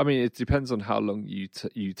 I mean, it depends on how long you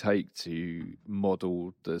take to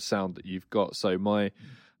model the sound that you've got. So my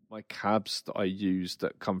cabs that I use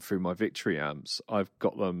that come through my Victory amps, I've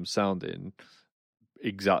got them sounding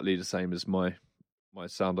exactly the same as my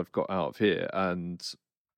sound I've got out of here, and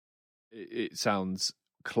it sounds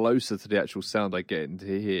closer to the actual sound I get into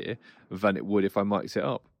here than it would if I mic'd it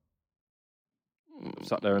up.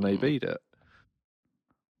 Sat there and A/B'd it.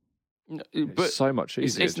 But it's so much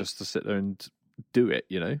easier just to sit there and do it,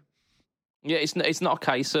 you know? Yeah, it's not a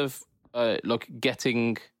case of like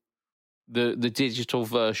getting the digital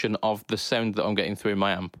version of the sound that I'm getting through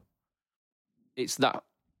my amp. It's that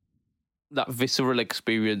visceral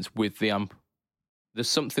experience with the amp. There's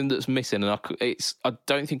something that's missing, and I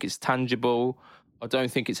don't think it's tangible. I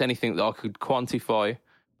don't think it's anything that I could quantify.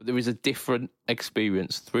 But there is a different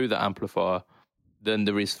experience through the amplifier than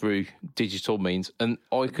there is through digital means, and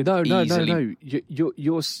I could easily... No.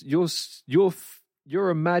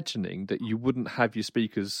 You're imagining that you wouldn't have your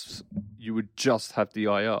speakers, you would just have the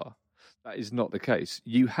IR. That is not the case.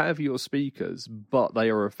 You have your speakers, but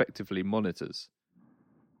they are effectively monitors.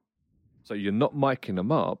 So you're not miking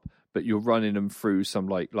them up, but you're running them through some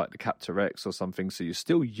like the Captor X or something. So you're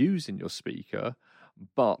still using your speaker,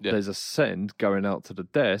 but there's a send going out to the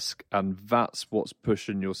desk, and that's what's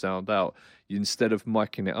pushing your sound out instead of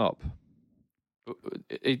miking it up.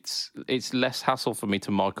 It's less hassle for me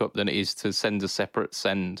to mic up than it is to send a separate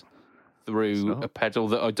send through a pedal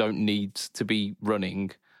that I don't need to be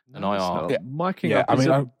running an IR. Miking up is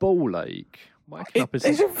a ball ache. Miking up is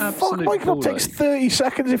an absolute miking up takes 30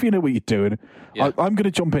 seconds if you know what you're doing. Yeah. I'm going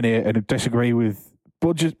to jump in here and disagree with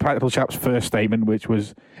Budget Practical Chap's first statement, which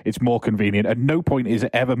was it's more convenient. At no point is it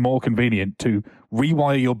ever more convenient to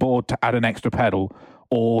rewire your board to add an extra pedal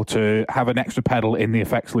or to have an extra pedal in the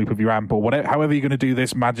effects loop of your amp, or whatever. However you're going to do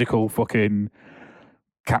this magical fucking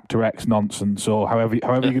Captor X nonsense, or however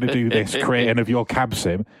you're going to do this creating of your cab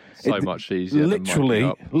sim. Much easier.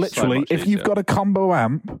 Literally, if you've got a combo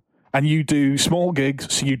amp and you do small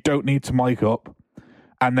gigs, so you don't need to mic up,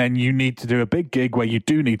 and then you need to do a big gig where you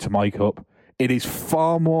do need to mic up, it is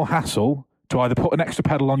far more hassle to either put an extra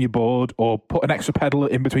pedal on your board or put an extra pedal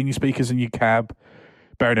in between your speakers and your cab.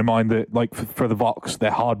 Bearing in mind that, like, for the Vox,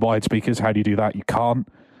 they're hardwired speakers. How do you do that? You can't.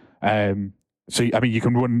 So, I mean, you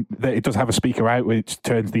can run... It does have a speaker out, which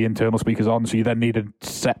turns the internal speakers on, so you then need a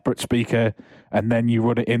separate speaker, and then you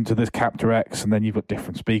run it into this Captor X, and then you've got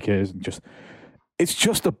different speakers, and just... It's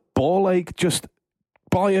just a ball ache. Just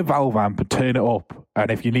buy a valve amp and turn it up,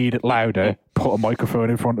 and if you need it louder, put a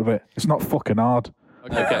microphone in front of it. It's not fucking hard.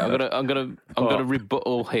 Okay, I'm gonna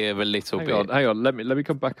rebuttal here a little bit. Hang on. Let me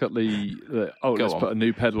come back at let's put a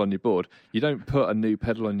new pedal on your board. You don't put a new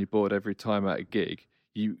pedal on your board every time at a gig.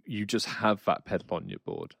 You just have that pedal on your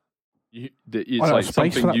board. It's like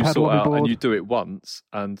something you sort out and you do it once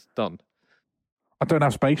and done. I don't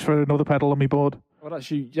have space for another pedal on my board. Well, that's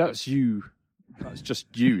you. That's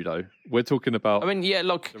just you, though. We're talking about. I mean, yeah,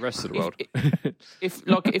 like the rest of the world.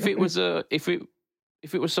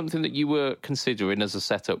 If it was something that you were considering as a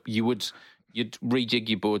setup, you'd rejig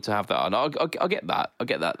your board to have that on. I get that.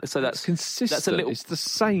 So that's consistent. That's a little... It's the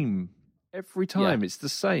same every time. Yeah. It's the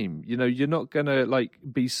same. You know, you're not gonna like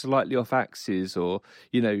be slightly off axis or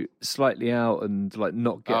slightly out and like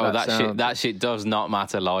not get that sound. That shit does not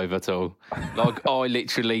matter live at all. Like I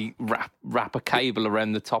literally wrap a cable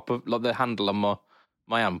around the top of like the handle on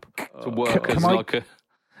my amp to work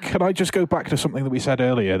Can I just go back to something that we said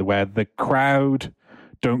earlier, where the crowd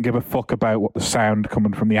don't give a fuck about what the sound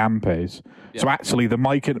coming from the amp is. Yeah. So actually, the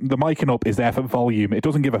micing up is there for volume. It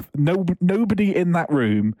doesn't give nobody in that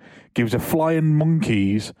room gives a flying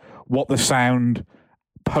monkeys what the sound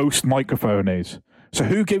post microphone is. So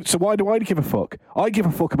why do I give a fuck? I give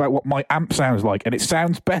a fuck about what my amp sounds like, and it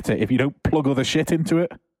sounds better if you don't plug other shit into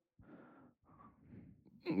it.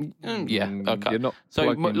 Yeah, okay. You're not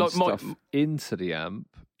plugging stuff into the amp.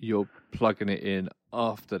 You're plugging it in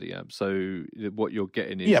after the amp. So what you're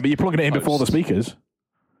getting is... Yeah, but you're plugging it in before the speakers.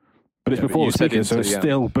 But it's before the speakers, so it's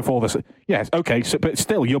still before the... Yes, okay, but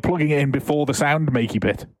still, you're plugging it in before the sound makey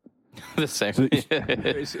bit. The same. So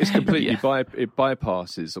it's completely... It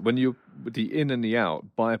bypasses. When you... The in and the out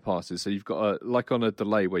bypasses. So you've got like on a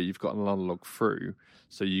delay where you've got an analog through,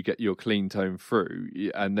 so you get your clean tone through,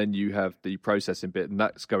 and then you have the processing bit, and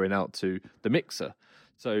that's going out to the mixer.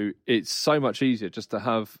 So it's so much easier just to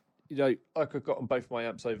have, like I've got on both my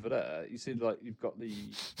amps over there. You see, like you've got the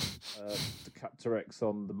Captor X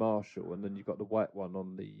on the Marshall, and then you've got the white one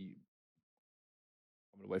on the.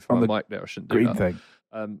 I'm away from my mic there. I shouldn't do green that.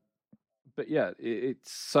 Thing. But yeah,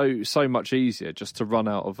 it's so much easier just to run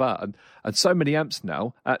out of that, and so many amps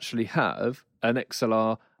now actually have an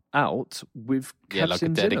XLR out with cab like a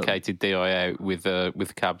sims dedicated DI out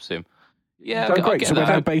with cab sim. Yeah, great. So we're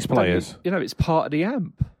now bass players. It's part of the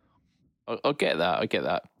amp. I get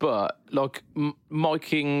that. But like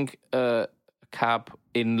miking a cab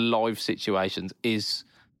in live situations is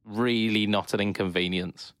really not an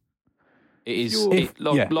inconvenience. It is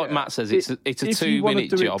like Matt says, it's a 2-minute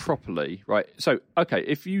job. Do it properly, right? So okay,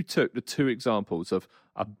 if you took the two examples of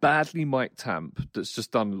a badly mic'd amp that's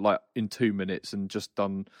just done like in 2 minutes and just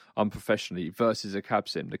done unprofessionally versus a cab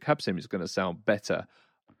sim, the cab sim is going to sound better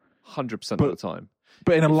 100% of the time.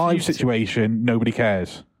 But in a live situation, nobody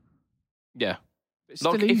cares. Yeah. It's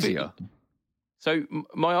still easier. So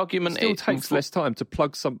my argument still takes less time to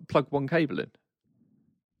plug one cable in.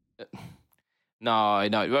 No.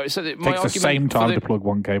 So it takes the same time to plug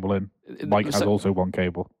one cable in. Mike has also one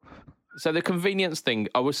cable. So the convenience thing,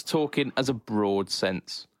 I was talking as a broad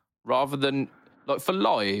sense, rather than like for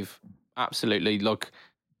live. Absolutely, like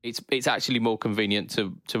it's actually more convenient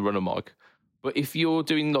to run a mic. But if you're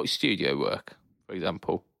doing like studio work, for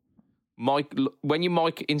example, when you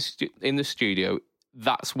mic in the studio,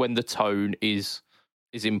 that's when the tone is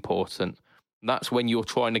important. That's when you're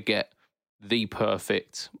trying to get the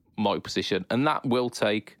perfect mic position, and that will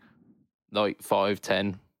take like 5,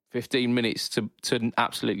 10, 15 minutes to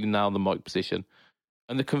absolutely nail the mic position.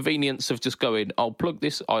 And the convenience of just going, I'll plug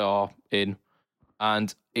this IR in,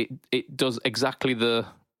 and it does exactly the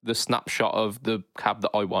snapshot of the cab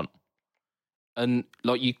that I want. And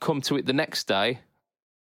like you come to it the next day,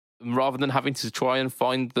 and rather than having to try and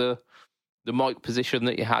find the mic position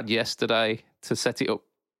that you had yesterday to set it up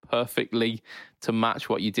perfectly to match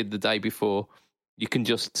what you did the day before, you can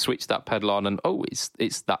just switch that pedal on and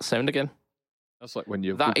it's that sound again. That's like when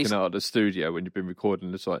you're walking out of the studio when you've been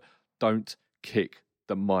recording. It's like, don't kick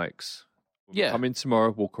the mics. Yeah. Come in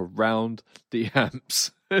tomorrow, walk around the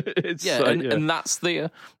amps. It's Yeah, like, and that's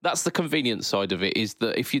the convenience side of it, is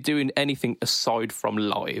that if you're doing anything aside from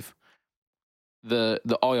live, the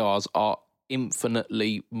IRs are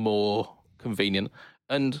infinitely more convenient.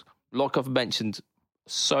 And like I've mentioned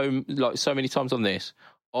so many times on this,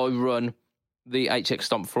 I run the HX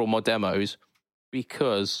Stomp for all my demos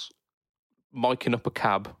because miking up a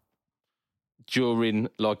cab during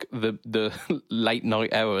like the late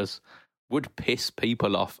night hours would piss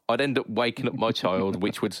people off. I'd end up waking up my child,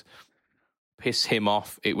 which would piss him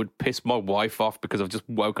off. It would piss my wife off because I've just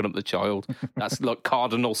woken up the child. That's like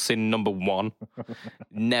cardinal sin number 1.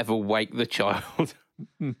 Never wake the child.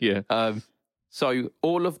 Yeah. So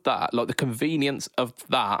all of that, like the convenience of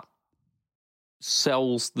that,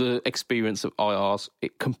 sells the experience of IRs.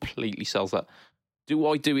 It completely sells that. Do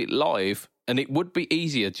I do it live? And it would be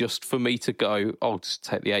easier just for me to go, I'll just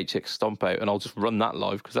take the HX Stomp out and I'll just run that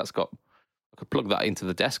live because I could plug that into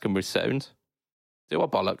the desk and resound. Do our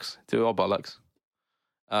bollocks.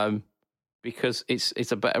 Because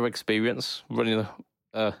it's a better experience running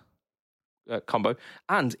a combo.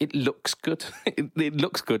 And it looks good. It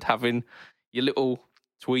looks good having your little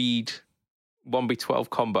tweed 1B12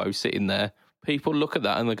 combo sitting there. People look at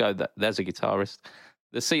that and they go, there's a guitarist.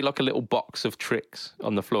 They see like a little box of tricks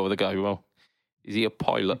on the floor. They go, well, is he a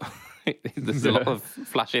pilot? There's a lot of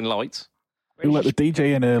flashing lights. Who let the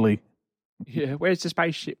DJ in early? Yeah, where's the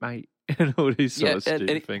spaceship, mate? And all these sort of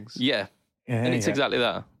stupid things. Yeah, and it's exactly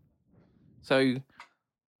that. So,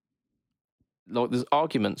 like, there's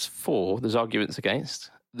arguments for, there's arguments against,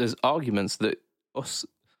 there's arguments that us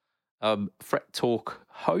Fret Talk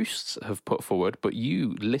hosts have put forward, but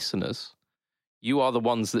you listeners, you are the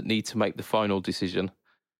ones that need to make the final decision.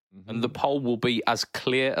 Mm-hmm. And the poll will be as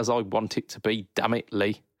clear as I want it to be. Damn it,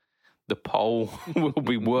 Lee. The poll will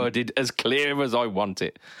be worded as clear as I want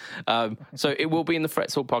it. So it will be in the Fret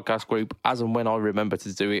Talk podcast group as and when I remember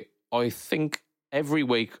to do it. I think every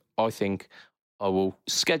week, I will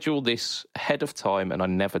schedule this ahead of time, and I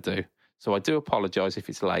never do. So I do apologise if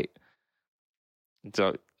it's late.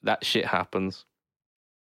 So that shit happens.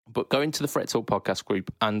 But go into the Fret Talk podcast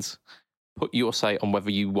group and put your say on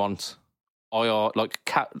whether you want miking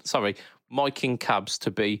cabs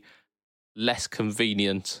to be less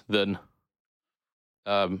convenient than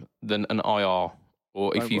an IR,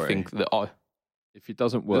 or if you think that if it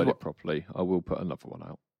doesn't word it properly, I will put another one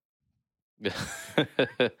out.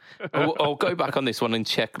 I'll go back on this one and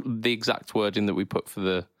check the exact wording that we put for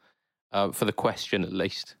the question at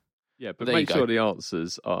least. Yeah, but make sure the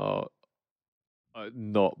answers are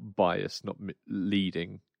not biased, not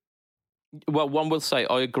leading. Well, one will say,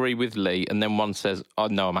 I agree with Lee, and then one says, oh,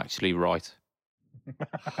 no, I'm actually right.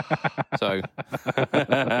 So,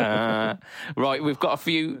 right, we've got a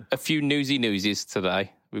few newsies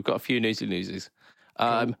today. We've got a few newsies.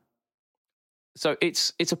 So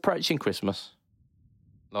it's approaching Christmas.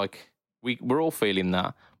 Like, we're all feeling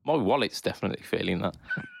that. My wallet's definitely feeling that.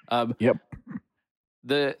 Yep.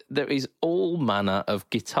 There is all manner of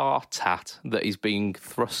guitar tat that is being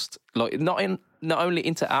thrust, like not only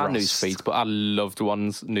into our news feeds, but our loved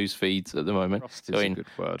ones' news feeds at the moment. Thrust is a good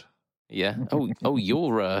word. Yeah. Oh,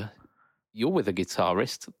 you're with a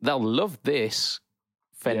guitarist. They'll love this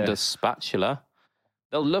Fender spatula.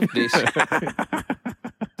 They'll love this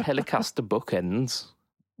Telecaster bookends.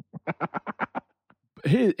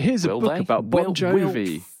 Here's a book about Bon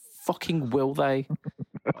Jovi. Fucking will they?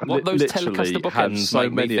 What those Telecaster bookends so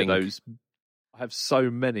make many me think. of those. I have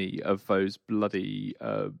so many of those bloody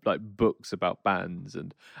like books about bands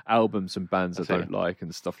and albums and bands I don't like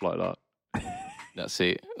and stuff like that. That's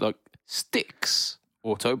it. Like Styx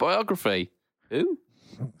autobiography. Who?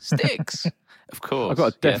 Styx. Of course. I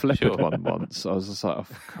got a Def Leppard one once. I was just like,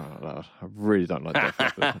 I really don't like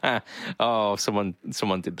Def Leppard. Oh, someone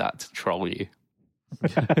did that to troll you.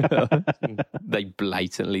 They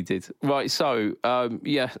blatantly did. Right, so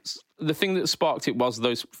the thing that sparked it was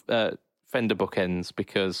those Fender bookends,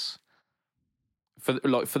 because for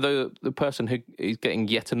the person who is getting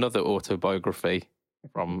yet another autobiography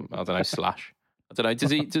from Slash. I don't know.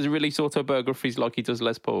 Does he release autobiographies like he does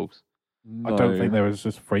Les Paul's? No. I don't think there is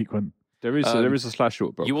as frequent. There is a Slash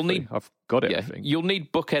autobiography. You will need. I've got it. I think you'll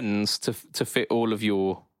need bookends to fit all of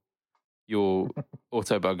your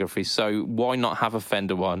autobiography. So why not have a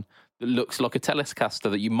Fender one that looks like a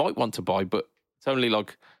Telecaster that you might want to buy, but it's only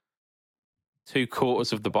like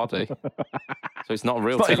 2/4 of the body. So it's not a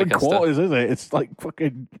real Telecaster. It's not even quarters, is it? It's like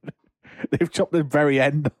fucking. They've chopped the very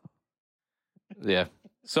end. Yeah.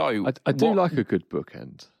 So I do like a good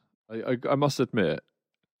bookend. I must admit.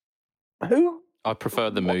 Who? I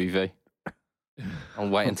prefer the movie. I'll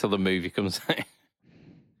wait until the movie comes out.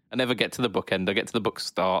 I never get to the book end. I get to the book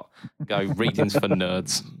start. Go, reading's for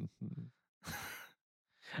nerds.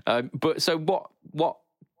 But so what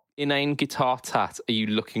inane guitar tat are you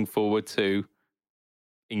looking forward to,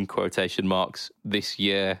 in quotation marks, this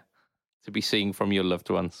year to be seeing from your loved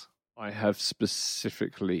ones? I have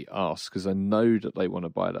specifically asked because I know that they want to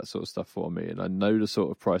buy that sort of stuff for me, and I know the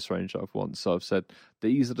sort of price range I want. So I've said,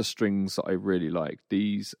 these are the strings that I really like.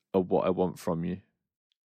 These are what I want from you.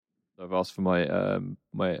 I've asked for my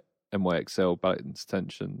my NYXL balance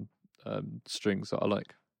tension strings that I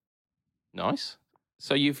like. Nice.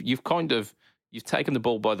 So you've taken the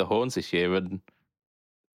ball by the horns this year and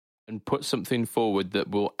put something forward that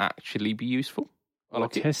will actually be useful. I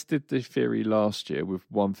tested the theory last year with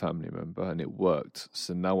one family member and it worked.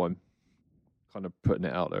 So now I'm kind of putting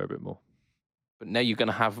it out there a bit more. But now you're going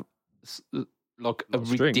to have like a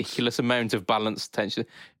ridiculous amount of balance tension.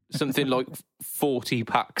 Something like 40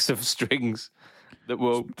 packs of strings that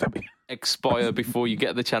will expire before you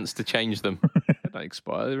get the chance to change them. They don't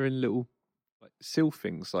expire. They're in little like seal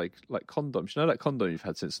things, like condoms. You know that condom you've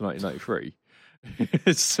had since 1993?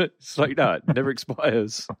 It's like that. It never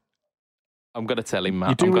expires. I'm going to tell him, Matt.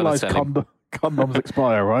 You do realise condoms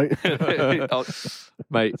expire, right?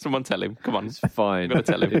 Mate, someone tell him. Come on. It's fine. I'm going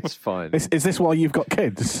to tell him. It's fine. Is this why you've got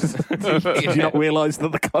kids? Did you not realise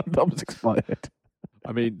that the condoms expired?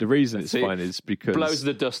 I mean, the reason it's fine is because... blows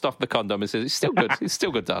the dust off the condom and says, it's still good. It's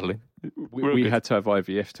still good, darling. We had to have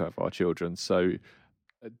IVF to have our children, so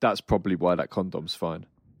that's probably why that condom's fine.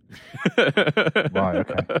 Right,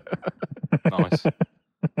 okay. Nice.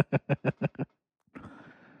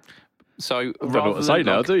 So, I don't know what to say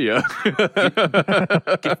now, do you?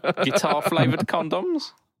 Guitar-flavoured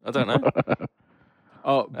condoms? I don't know.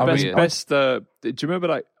 Oh, best. Do you remember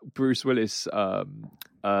that Bruce Willis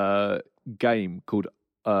game called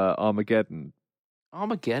Armageddon?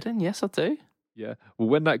 Armageddon, yes, I do. Yeah. Well,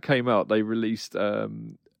 when that came out, they released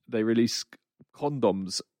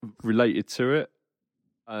condoms related to it,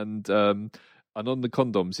 and on the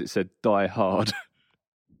condoms it said "Die Hard."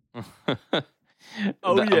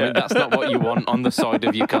 I mean, that's not what you want on the side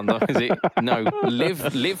of your condom, is it? No,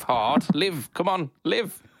 live hard, come on,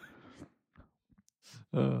 live.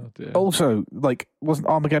 Oh dear. Also, wasn't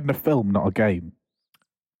Armageddon a film, not a game?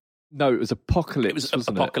 No, it was Apocalypse. It was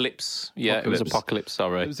wasn't Apocalypse. It? Yeah, it was Apocalypse.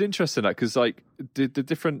 Sorry, it was interesting that because the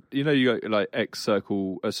different, you got like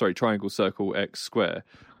triangle, circle, X, square.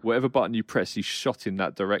 Whatever button you press, he's shot in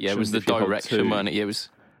that direction. Yeah, it was the direction, wasn't it? Yeah, it was.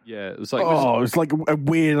 Yeah, it was like it was like a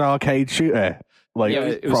weird arcade shooter.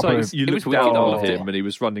 It was like you looked down on him and he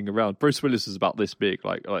was running around. Bruce Willis was about this big,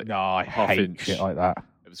 like no, I half hate inch. shit like that.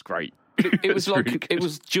 It was great. It was like really it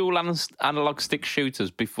was dual analog stick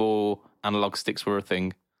shooters before analog sticks were a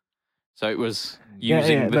thing. So it was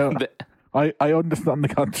using I understand the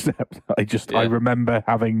concept. I remember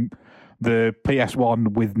having the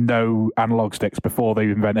PS1 with no analog sticks before they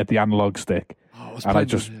invented the analog stick, I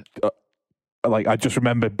just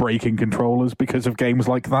remember breaking controllers because of games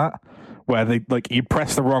like that, where they you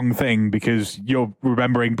press the wrong thing because you're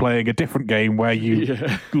remembering playing a different game where you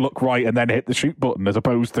look right and then hit the shoot button as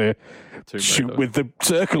opposed to shoot with the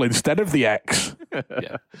circle instead of the X.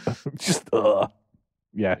 Yeah, just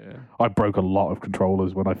Yeah, I broke a lot of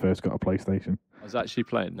controllers when I first got a PlayStation. I was actually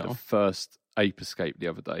playing the first Ape Escape the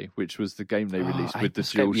other day, which was the game they released with the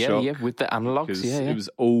DualShock. Yeah, with the analogs. It was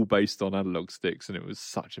all based on analog sticks, and it was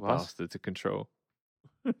such a bastard to control.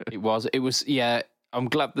 It was. Yeah, I'm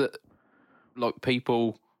glad that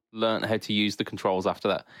people learned how to use the controls after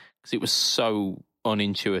that because it was so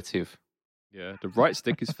unintuitive. Yeah, the right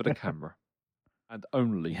stick is for the camera, and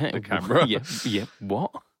only the camera. Yeah.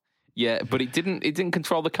 What? Yeah, but it didn't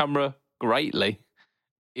control the camera greatly.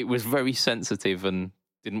 It was very sensitive and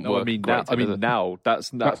didn't work. Now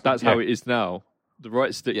that's how it is now. The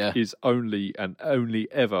right stick is only and only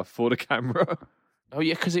ever for the camera. Oh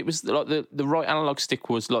yeah, because it was like the right analog stick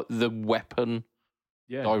was like the weapon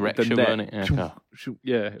direction, wasn't it?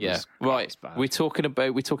 Yeah. Right, we're talking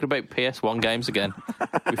about PS1 games again.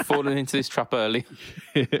 We've fallen into this trap early.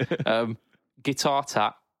 Guitar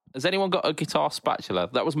tat. Has anyone got a guitar spatula?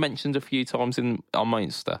 That was mentioned a few times on my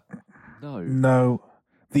Insta. No.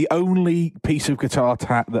 The only piece of guitar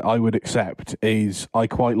tat that I would accept is I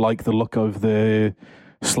quite like the look of the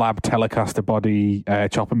slab Telecaster body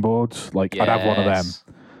chopping boards. I'd have one of them.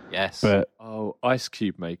 Yes. But Ice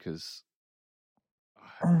Cube makers.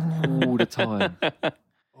 All the time.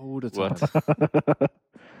 All the time.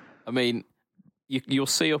 I mean, you'll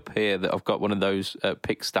see up here that I've got one of those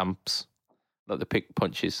pick stamps. Like the pick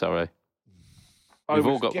punches, sorry. We've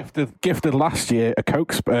all got gifted last year a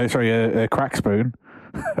a crack spoon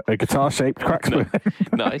A guitar-shaped crack spoon.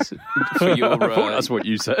 Nice. For your, I thought that's what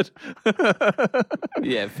you said.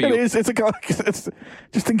 yeah, for It your, is. It's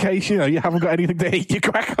just in case you haven't got anything to hit your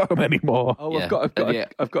crack on anymore. Oh, Yeah.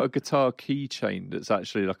 I've got a guitar keychain that's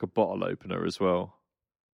actually like a bottle opener as well.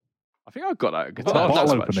 I think I've got that at Guitar Bottle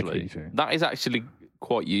Shop, opener actually. keychain. that is actually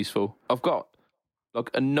quite useful. I've got like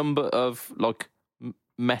a number of like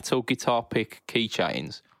metal guitar pick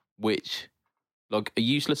keychains, which like are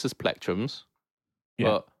useless as plectrums,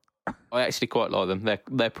 Yeah. but I actually quite like them.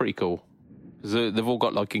 They're pretty cool because they've all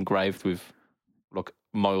got like engraved with like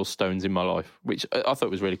milestones in my life, which I thought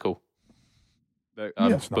was really cool. Yes,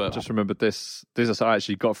 not but bad. Just remembered this. This I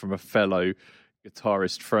actually got from a fellow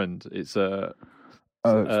guitarist friend. It's the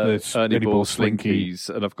Ernie Ernie Ball Ball Slinky Slinkies,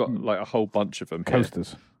 and I've got like a whole bunch of them here.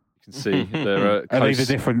 coasters. You can see there are, Are they the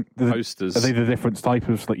different? coasters. Are they the different types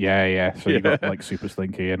of? Yeah. So you've got Yeah. like Super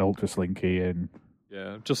Slinky and Ultra Slinky and.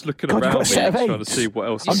 Yeah, I'm just looking God, you've around got me a set of trying to eights? see what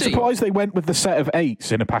else. You I'm see- surprised they went with the set of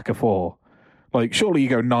 8s in a pack of 4. Like, surely you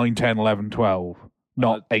go 9, 10, 11, 12,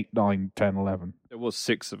 not 8, 9, 10, 11. There was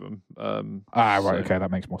 6 of them. Right, so, okay, that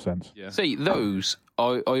makes more sense. Yeah. see, those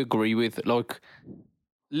I agree with. Like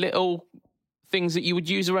little things that you would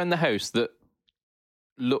use around the house that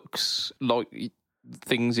looks like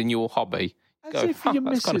things in your hobby. As Go, if your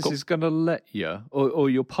that's kinda missus cool. is going to let you,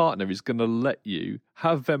 or your partner is going to let you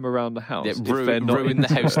have them around the house. Yeah, if they're not ruin the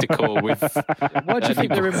house decor with. Why do you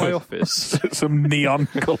think they're in my Ernie office? Some neon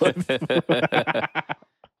colours.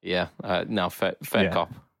 Yeah, no, fair Yeah.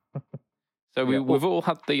 cop. So Yeah, we've all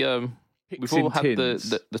had the we've all had Tins.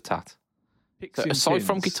 the tat. Picks So in aside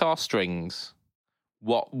from tins. guitar strings,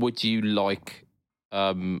 what would you like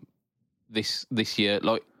this year?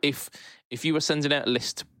 Like if you were sending out a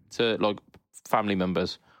list to like family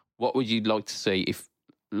members, what would you like to see if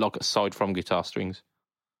like aside from guitar strings?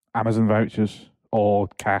 Amazon vouchers or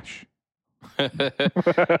cash. There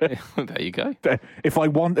you go. If I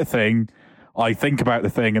want a thing, I think about the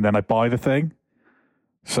thing and then I buy the thing.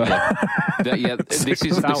 So This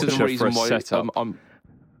is the Voucher for reason a why setup. I'm.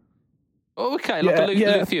 Oh, okay, like a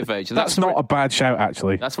Lufia voucher. that's not a bad shout,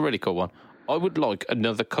 actually. That's a really cool one. I would like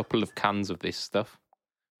another couple of cans of this stuff,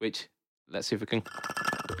 which, let's see if we can.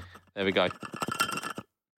 There we go.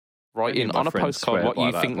 Write Many in of my on a friends postcard swear what by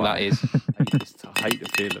you that, think like- that is. I hate the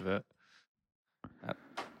feel of it.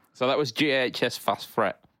 So that was GHS Fast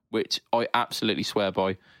Fret, which I absolutely swear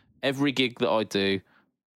by. Every gig that I do,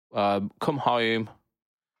 come home,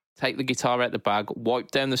 take the guitar out the bag,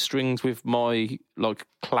 wipe down the strings with my like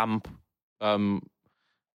clamp,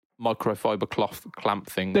 microfiber cloth clamp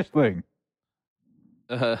thing. This thing.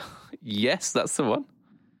 Yes, that's the one.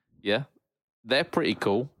 Yeah, they're pretty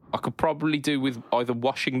cool. I could probably do with either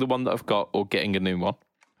washing the one that I've got or getting a new one.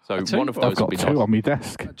 So tell one you of what, those I've would got be 2 nice. on my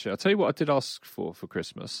desk. Actually, I'll tell you what I did ask for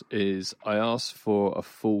Christmas is I asked for a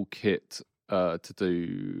full kit to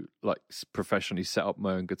do like professionally set up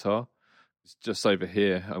my own guitar. It's just over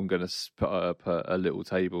here. I'm going to put up a little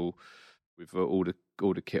table with all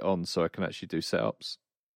the kit on, so I can actually do setups.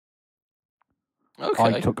 Okay.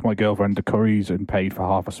 I took my girlfriend to Curry's and paid for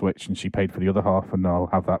half a Switch, and she paid for the other half, and I'll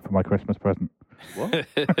have that for my Christmas present. What? A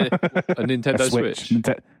Nintendo A Switch.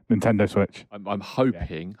 Nintendo Switch. I'm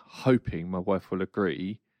hoping my wife will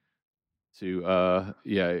agree to buy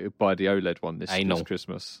the OLED one this Anal.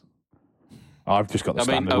 Christmas. I've just got the I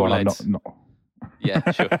mean, standard one. I'm OLEDs. not.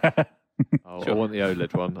 Yeah, sure. I want the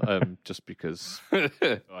OLED one, just because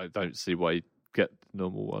I don't see why you get the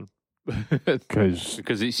normal one. Because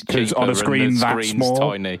Because it's 'Cause cheaper on a and screen the that screen's small-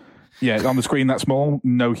 tiny. yeah, on the screen that small,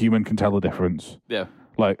 no human can tell the difference. Yeah.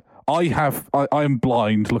 Like I am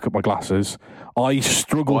blind. Look at my glasses. I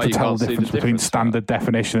struggle Why to you tell can't the see the difference between difference, standard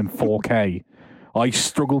definition and 4K. I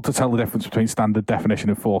struggle to tell the difference between standard definition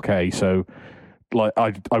and 4K. So, like,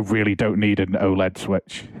 I really don't need an OLED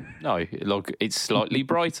switch. No, look, it's slightly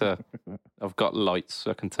brighter. I've got lights,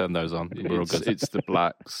 so I can turn those on. We're all good. It's the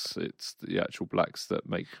blacks. It's the actual blacks that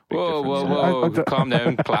make big Whoa, difference. whoa, I whoa! don't- Calm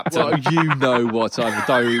down, Clapton. Well, you know what I'm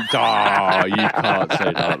don't. You can't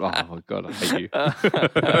say that. Oh God, I hate you.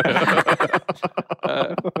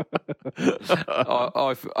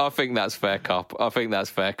 I think that's fair cop. I think that's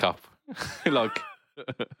fair cop. Like,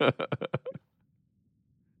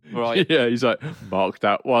 right? Yeah, he's like, mark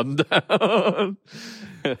that one down.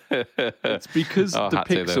 It's because Oh, I the had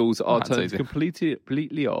to, though. pixels I are had to, turned though.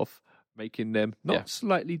 completely off, making them not Yeah.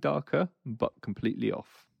 slightly darker, but completely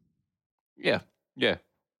off. Yeah, yeah.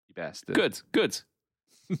 You bastard. Good.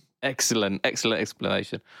 Excellent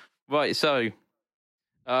explanation. Right, so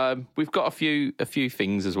we've got a few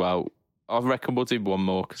things as well. I reckon we'll do one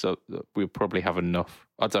more because we'll probably have enough.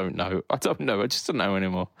 I don't know. I just don't know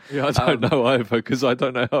anymore. Yeah, I don't know either because I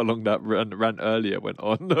don't know how long that rant earlier went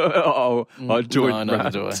on. I joined no,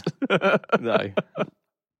 rant. No.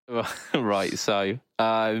 Right, so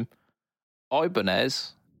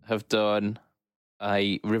Ibanez have done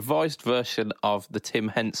a revised version of the Tim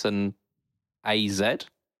Henson AZ.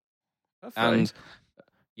 And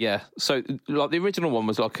yeah, so like the original one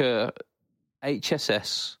was like a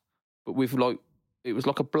HSS, but with like it was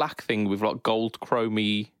like a black thing with like gold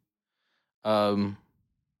chromey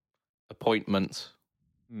appointment.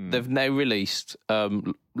 They've now released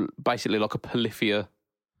basically like a Polyphia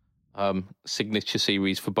signature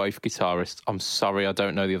series for both guitarists. I'm sorry, I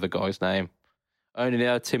don't know the other guy's name. I only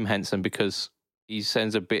know Tim Henson because he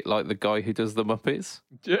sounds a bit like the guy who does the Muppets.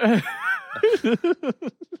 Yeah.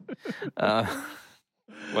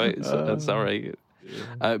 Sorry.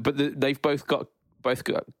 But they've both got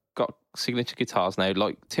signature guitars now.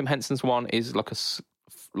 Like Tim Henson's one is like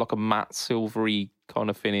a matte silvery kind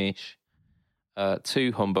of finish.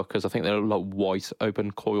 2 humbuckers. I think they're like white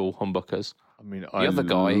open coil humbuckers. I mean, I love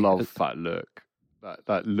that look.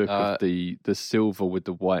 That look of the silver with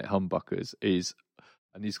the white humbuckers is,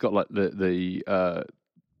 and he's got like the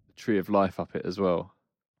Tree of Life up it as well.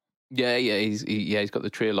 Yeah, he's got the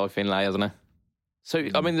Tree of Life inlay, hasn't he? So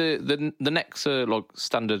I mean, the necks are like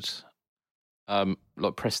standard,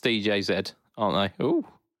 like Prestige AZ, aren't they? Ooh,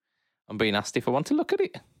 I'm being asked if I want to look at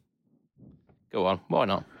it. Go on, why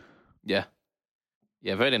not? Yeah,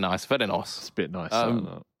 very nice, very nice. It's a bit nice.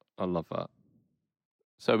 I love that.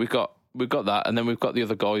 So we've got that, and then we've got the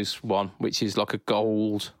other guy's one, which is like a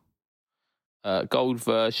gold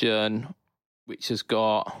version, which has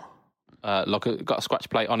got got a scratch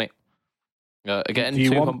plate on it. Again,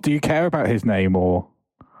 do you care about his name or?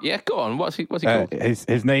 Yeah, go on. What's he called?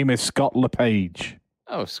 His name is Scott LePage.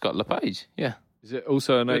 Oh, Scott LePage. Yeah. Is it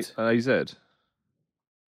also an AZ?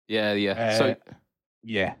 Yeah. So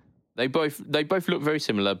yeah, they both look very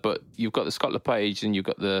similar, but you've got the Scott LePage and you've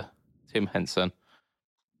got the Tim Henson.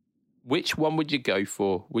 Which one would you go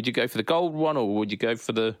for? Would you go for the gold one or would you go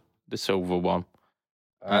for the silver one?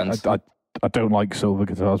 I don't like silver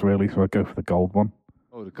guitars really, so I'd go for the gold one.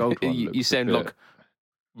 Oh, the gold one. You sound like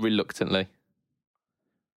reluctantly.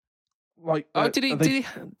 Like, did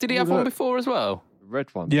he have one before as well? The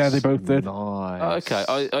red one. Yeah, they both did. Nice. Oh, okay,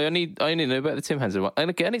 I only know about the Tim Henson one, and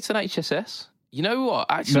again, it's an HSS. You know what?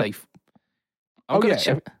 Actually, I'm going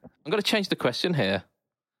to change the question here,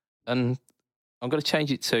 and I'm going to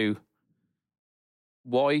change it to: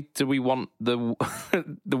 why do we want the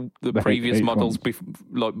previous models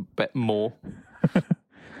bet more?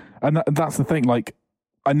 And that's the thing. Like,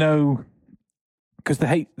 I know because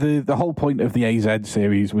the whole point of the AZ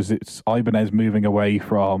series was it's Ibanez moving away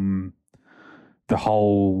from the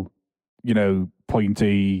whole,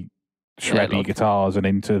 pointy, shreddy guitars and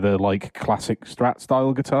into the like classic Strat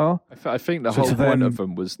style guitar. I think the whole point of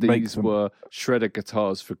them was these were shredder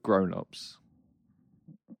guitars for grown-ups.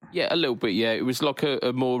 Yeah, a little bit. Yeah, it was like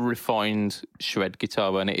a more refined shred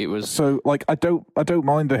guitar, and it was. So, like, I don't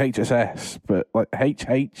mind the HSS, but like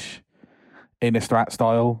HH in a Strat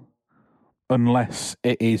style, unless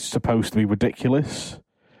it is supposed to be ridiculous,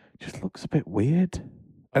 just looks a bit weird.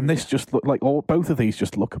 And this just look like both of these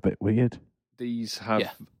just look a bit weird. These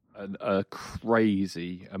have a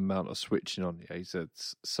crazy amount of switching on the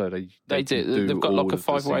AZs, so they do. They've got like a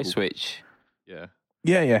 5-way switch. Yeah.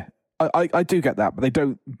 I do get that, but they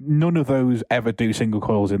don't. None of those ever do single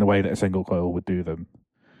coils in the way that a single coil would do them.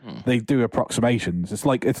 They do approximations. It's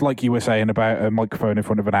like you were saying about a microphone in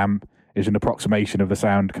front of an amp is an approximation of the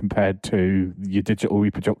sound compared to your digital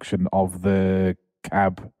reproduction of the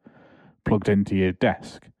cab plugged into your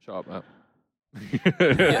desk. Shut up, Matt.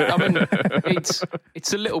 I mean,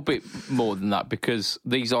 it's a little bit more than that because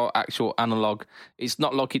these are actual analog. It's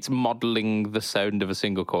not like it's modelling the sound of a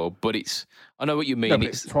single coil, but I know what you mean.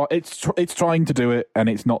 No, it's trying to do it, and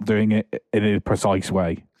it's not doing it in a precise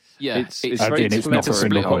way. Yeah, it's not a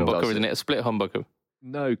split humbucker, isn't it? A split humbucker.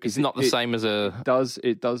 No, because it's not the same as a.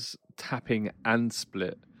 It does tapping and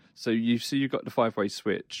split. So you've got the 5-way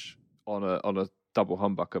switch on a double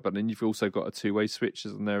humbucker, but then you've also got a 2-way switch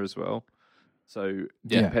in there as well. So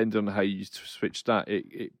depending on how you switch that,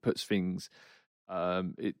 it puts things.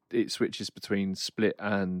 It switches between split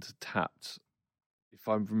and tapped, if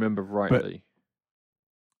I remember rightly.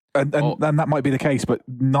 And that might be the case, but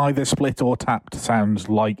neither split or tapped sounds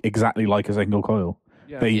exactly like a single coil.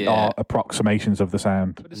 Yeah. They are approximations of the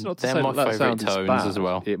sound. But it's not to say that sound is bad as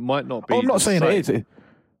well. It might not be. I'm not saying it is,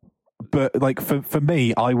 but like for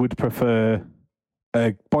me, I would prefer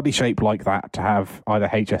a body shape like that to have either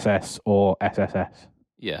HSS or SSS.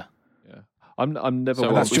 Yeah. I'm never.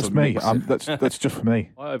 So that's one just to me. mix I'm, it. that's just for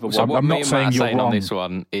me. I either So want- what I'm me not and saying Matt are you're saying on wrong. this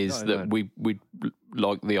one is No, that no. we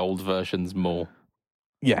like the old versions more.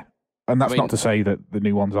 Yeah, and that's I mean- not to say that the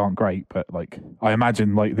new ones aren't great, but like I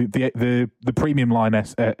imagine, like the premium line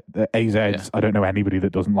the AZs, I don't know anybody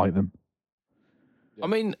that doesn't like them. I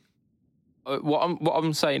mean, what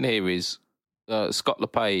I'm saying here is Scott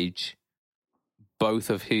LePage.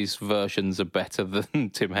 Both of his versions are better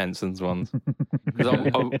than Tim Henson's ones.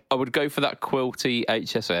 Because I would go for that quilty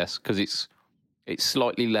HSS because it's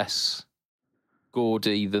slightly less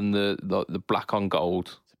gaudy than the black on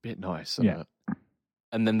gold. It's a bit nice, isn't Yeah. it?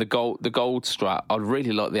 And then the gold strat, I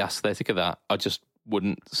really like the aesthetic of that. I just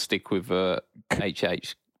wouldn't stick with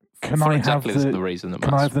HH. Can for I exactly have the reason that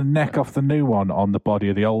Can I Matt's- have the neck off the new one on the body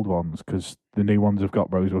of the old ones? Because the new ones have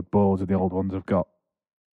got rosewood boards and the old ones have got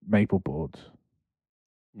maple boards.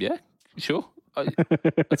 Yeah, sure. I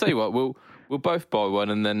tell you what, we'll both buy one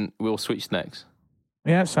and then we'll switch necks.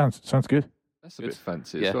 Yeah, sounds good. That's a Good. bit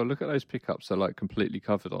fancy Yeah. as well. Look at those pickups; they're like completely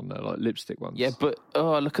covered on there, like lipstick ones. Yeah, but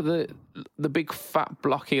look at the big fat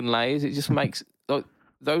block inlays. It just makes like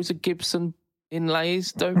those are Gibson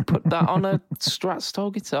inlays. Don't put that on a Strat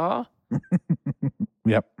style guitar.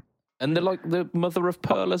 Yep. And they're like the mother of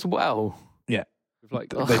pearl as well. With like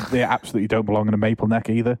They absolutely don't belong in a maple neck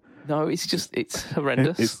either. No, it's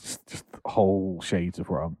horrendous. It's just whole shades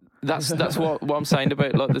of wrong. That's what I'm saying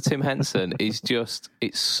about like the Tim Henson is just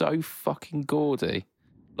it's so fucking gaudy.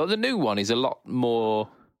 Like the new one is a lot more.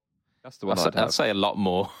 that's the one I'd have. I'd say a lot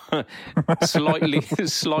more,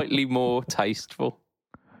 slightly more tasteful.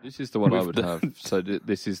 This is the one I with would the- have. So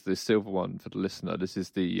this is the silver one for the listener. This is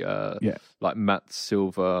the Yeah. like matte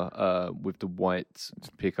silver with the white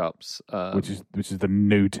pickups, Which is the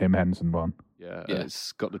new Tim Henson one. yeah. Yeah. And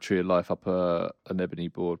it's got the Tree of Life up an ebony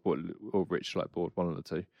board or rich light board, one of the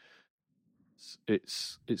two.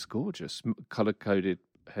 It's gorgeous, color coded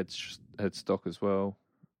headstock as well.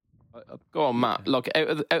 Go on, Matt. Like out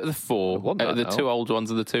of the four, I want out of that the now. two old ones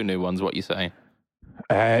and the two new ones, what you saying?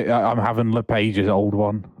 I'm having LePage's old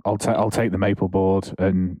one. I'll take the maple board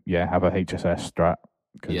and have a HSS Strat.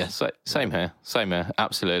 'cause- Yeah, same here,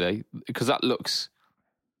 absolutely. Because it looks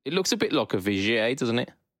a bit like a Vigier, doesn't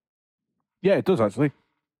it? Yeah, it does actually.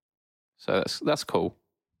 So that's cool.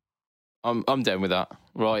 I'm down with that.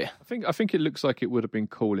 Right. I think it looks like it would have been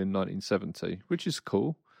cool in 1970, which is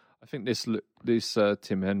cool. I think this Tim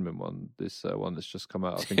Henman one, this one that's just come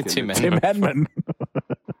out. I think Tim Tim Henman.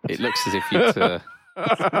 It looks as if you'd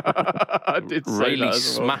I did say really that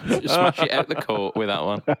as well. smash it out the court with that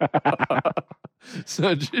one.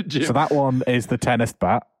 So Jim, So that one is the tennis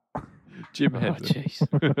bat. Jim Oh,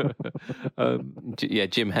 Henman. jeez. Yeah,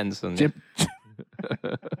 Jim Henson. Jim.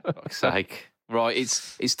 For fuck's sake. Right,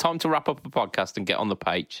 it's time to wrap up the podcast and get on the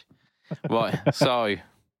page. Right, so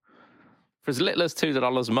for as little as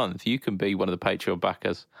 $2 a month, you can be one of the Patreon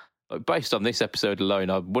backers. Like, based on this episode alone,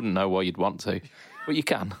 I wouldn't know why you'd want to, but you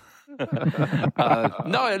can.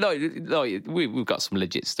 No, we've got some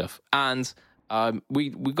legit stuff, and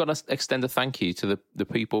we've got to extend a thank you to the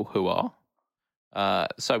people who are.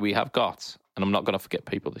 So we have got, and I'm not going to forget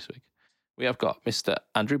people this week. We have got Mr.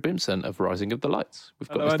 Andrew Bimson of Rising of the Lights. We've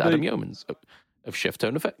got Hello, Mr. Andy. Adam Yeomans of Chef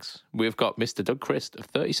Tone Effects. We've got Mr. Doug Christ of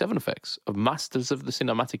 37 Effects, of Masters of the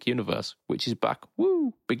Cinematic Universe, which is back.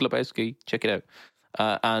 Woo! Big Lebowski. Check it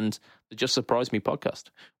out. And the Just Surprise Me podcast.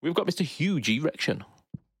 We've got Mr. Huge Erection.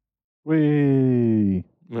 Whee!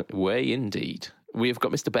 Way indeed. We've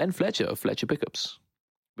got Mr. Ben Fletcher of Fletcher Pickups.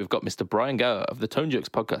 We've got Mr. Brian Gower of the Tone Jerks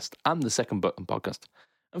podcast and the Second Button podcast.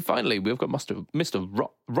 And finally, we've got Mr.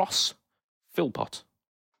 Ross Philpott.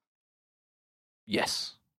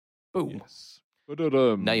 Yes. Boom. Yes.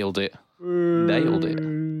 Ba-da-dum. Nailed it. Nailed it.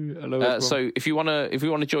 Hello, everyone. So if you wanna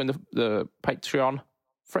join the Patreon,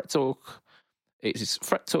 Fret Talk, it's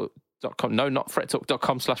frettalk.com. No, not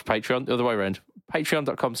frettalk.com/Patreon. The other way around.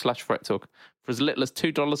 Patreon.com/frettalk. For as little as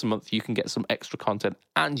 $2 a month, you can get some extra content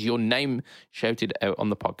and your name shouted out on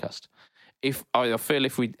the podcast. I feel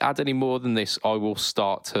if we add any more than this, I will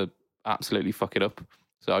start to absolutely fuck it up.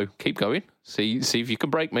 So keep going. See if you can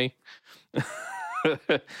break me. So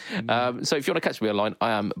if you want to catch me online,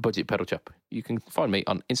 I am Budget Pedal Chap. You can find me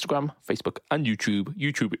on Instagram, Facebook, and YouTube.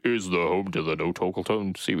 YouTube is the home to the No Talk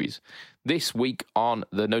Tone series. This week on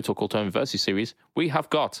the No Talk Tone Versus series, we have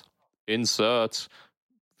got insert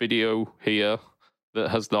video here that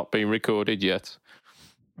has not been recorded yet.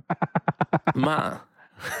 Matt,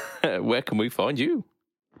 where can we find you?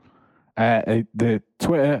 The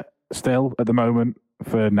Twitter still at the moment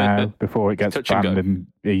for now before it gets Touch and banned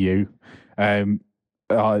go. in EU.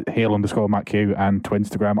 heel_MattQ and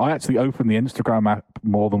Twinstagram. I actually opened the Instagram app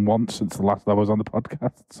more than once since the last I was on the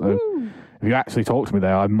podcast. So if you actually talk to me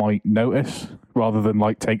there, I might notice rather than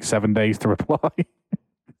like take 7 days to reply.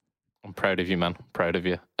 I'm proud of you, man. Proud of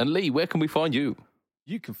you. And Lee, where can we find you?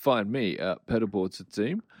 You can find me at Pedalboards a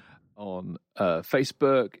Team on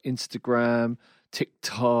Facebook, Instagram,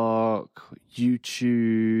 TikTok,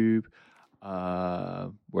 YouTube.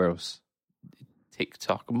 Where else?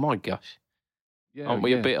 TikTok. My gosh. Yeah, Aren't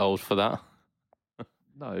we a bit old for that?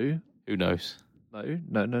 No. Who knows? No.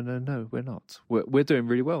 We're not. We're doing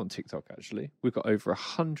really well on TikTok. Actually, we've got over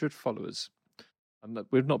 100 followers, and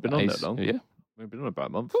we've not been on that long. Yeah, we've been on about a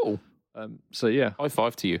month. Cool. So yeah, high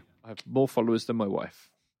five to you. I have more followers than my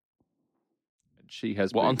wife, and she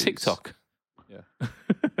has what boobies. on TikTok? Yeah.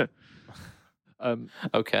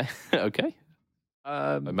 Okay.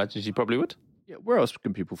 I imagine she probably would. Yeah. Where else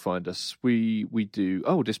can people find us? We do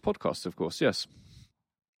this podcast, of course. Yes.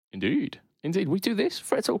 Indeed. We do this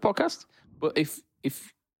Fret Talk podcast. But if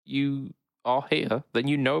you are here, then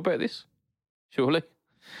you know about this, surely.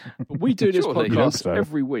 But we do this Surely. podcast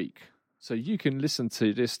every week, so you can listen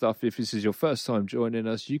to this stuff. If this is your first time joining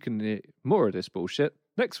us, you can hear more of this bullshit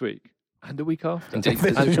next week and the week after. Indeed. If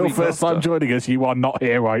this is your first time joining us, you are not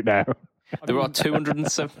here right now. There are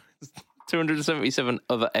 277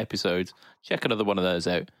 other episodes. Check another one of those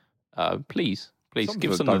out. Please Some give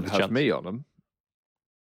of us them another don't have chance. me on them.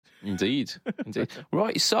 Indeed.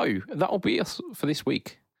 Right, so that'll be us for this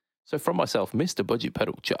week. So from myself, Mr. Budget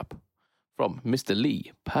Pedal Chop. From Mr.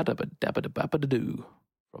 Lee, Padabadabadabadoo.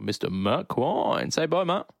 From Mr. Matt Quine. Say bye,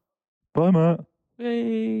 Matt. Bye, Matt.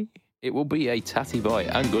 Hey. It will be a tatty bye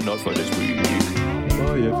and good night for this week.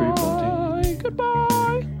 Bye, everybody. Bye. Goodbye.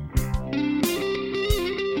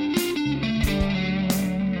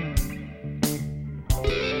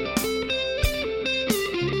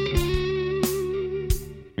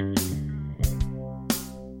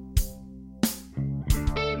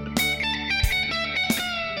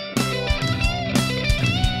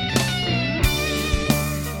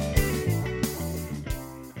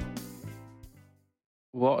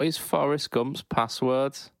 What is Forrest Gump's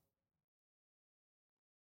password?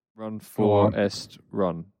 Run, Forrest,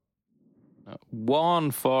 run.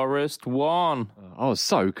 One, Forrest, one. I was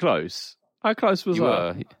so close. How close was You I?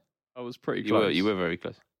 were. I was pretty close. You were very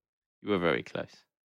close. You were very close.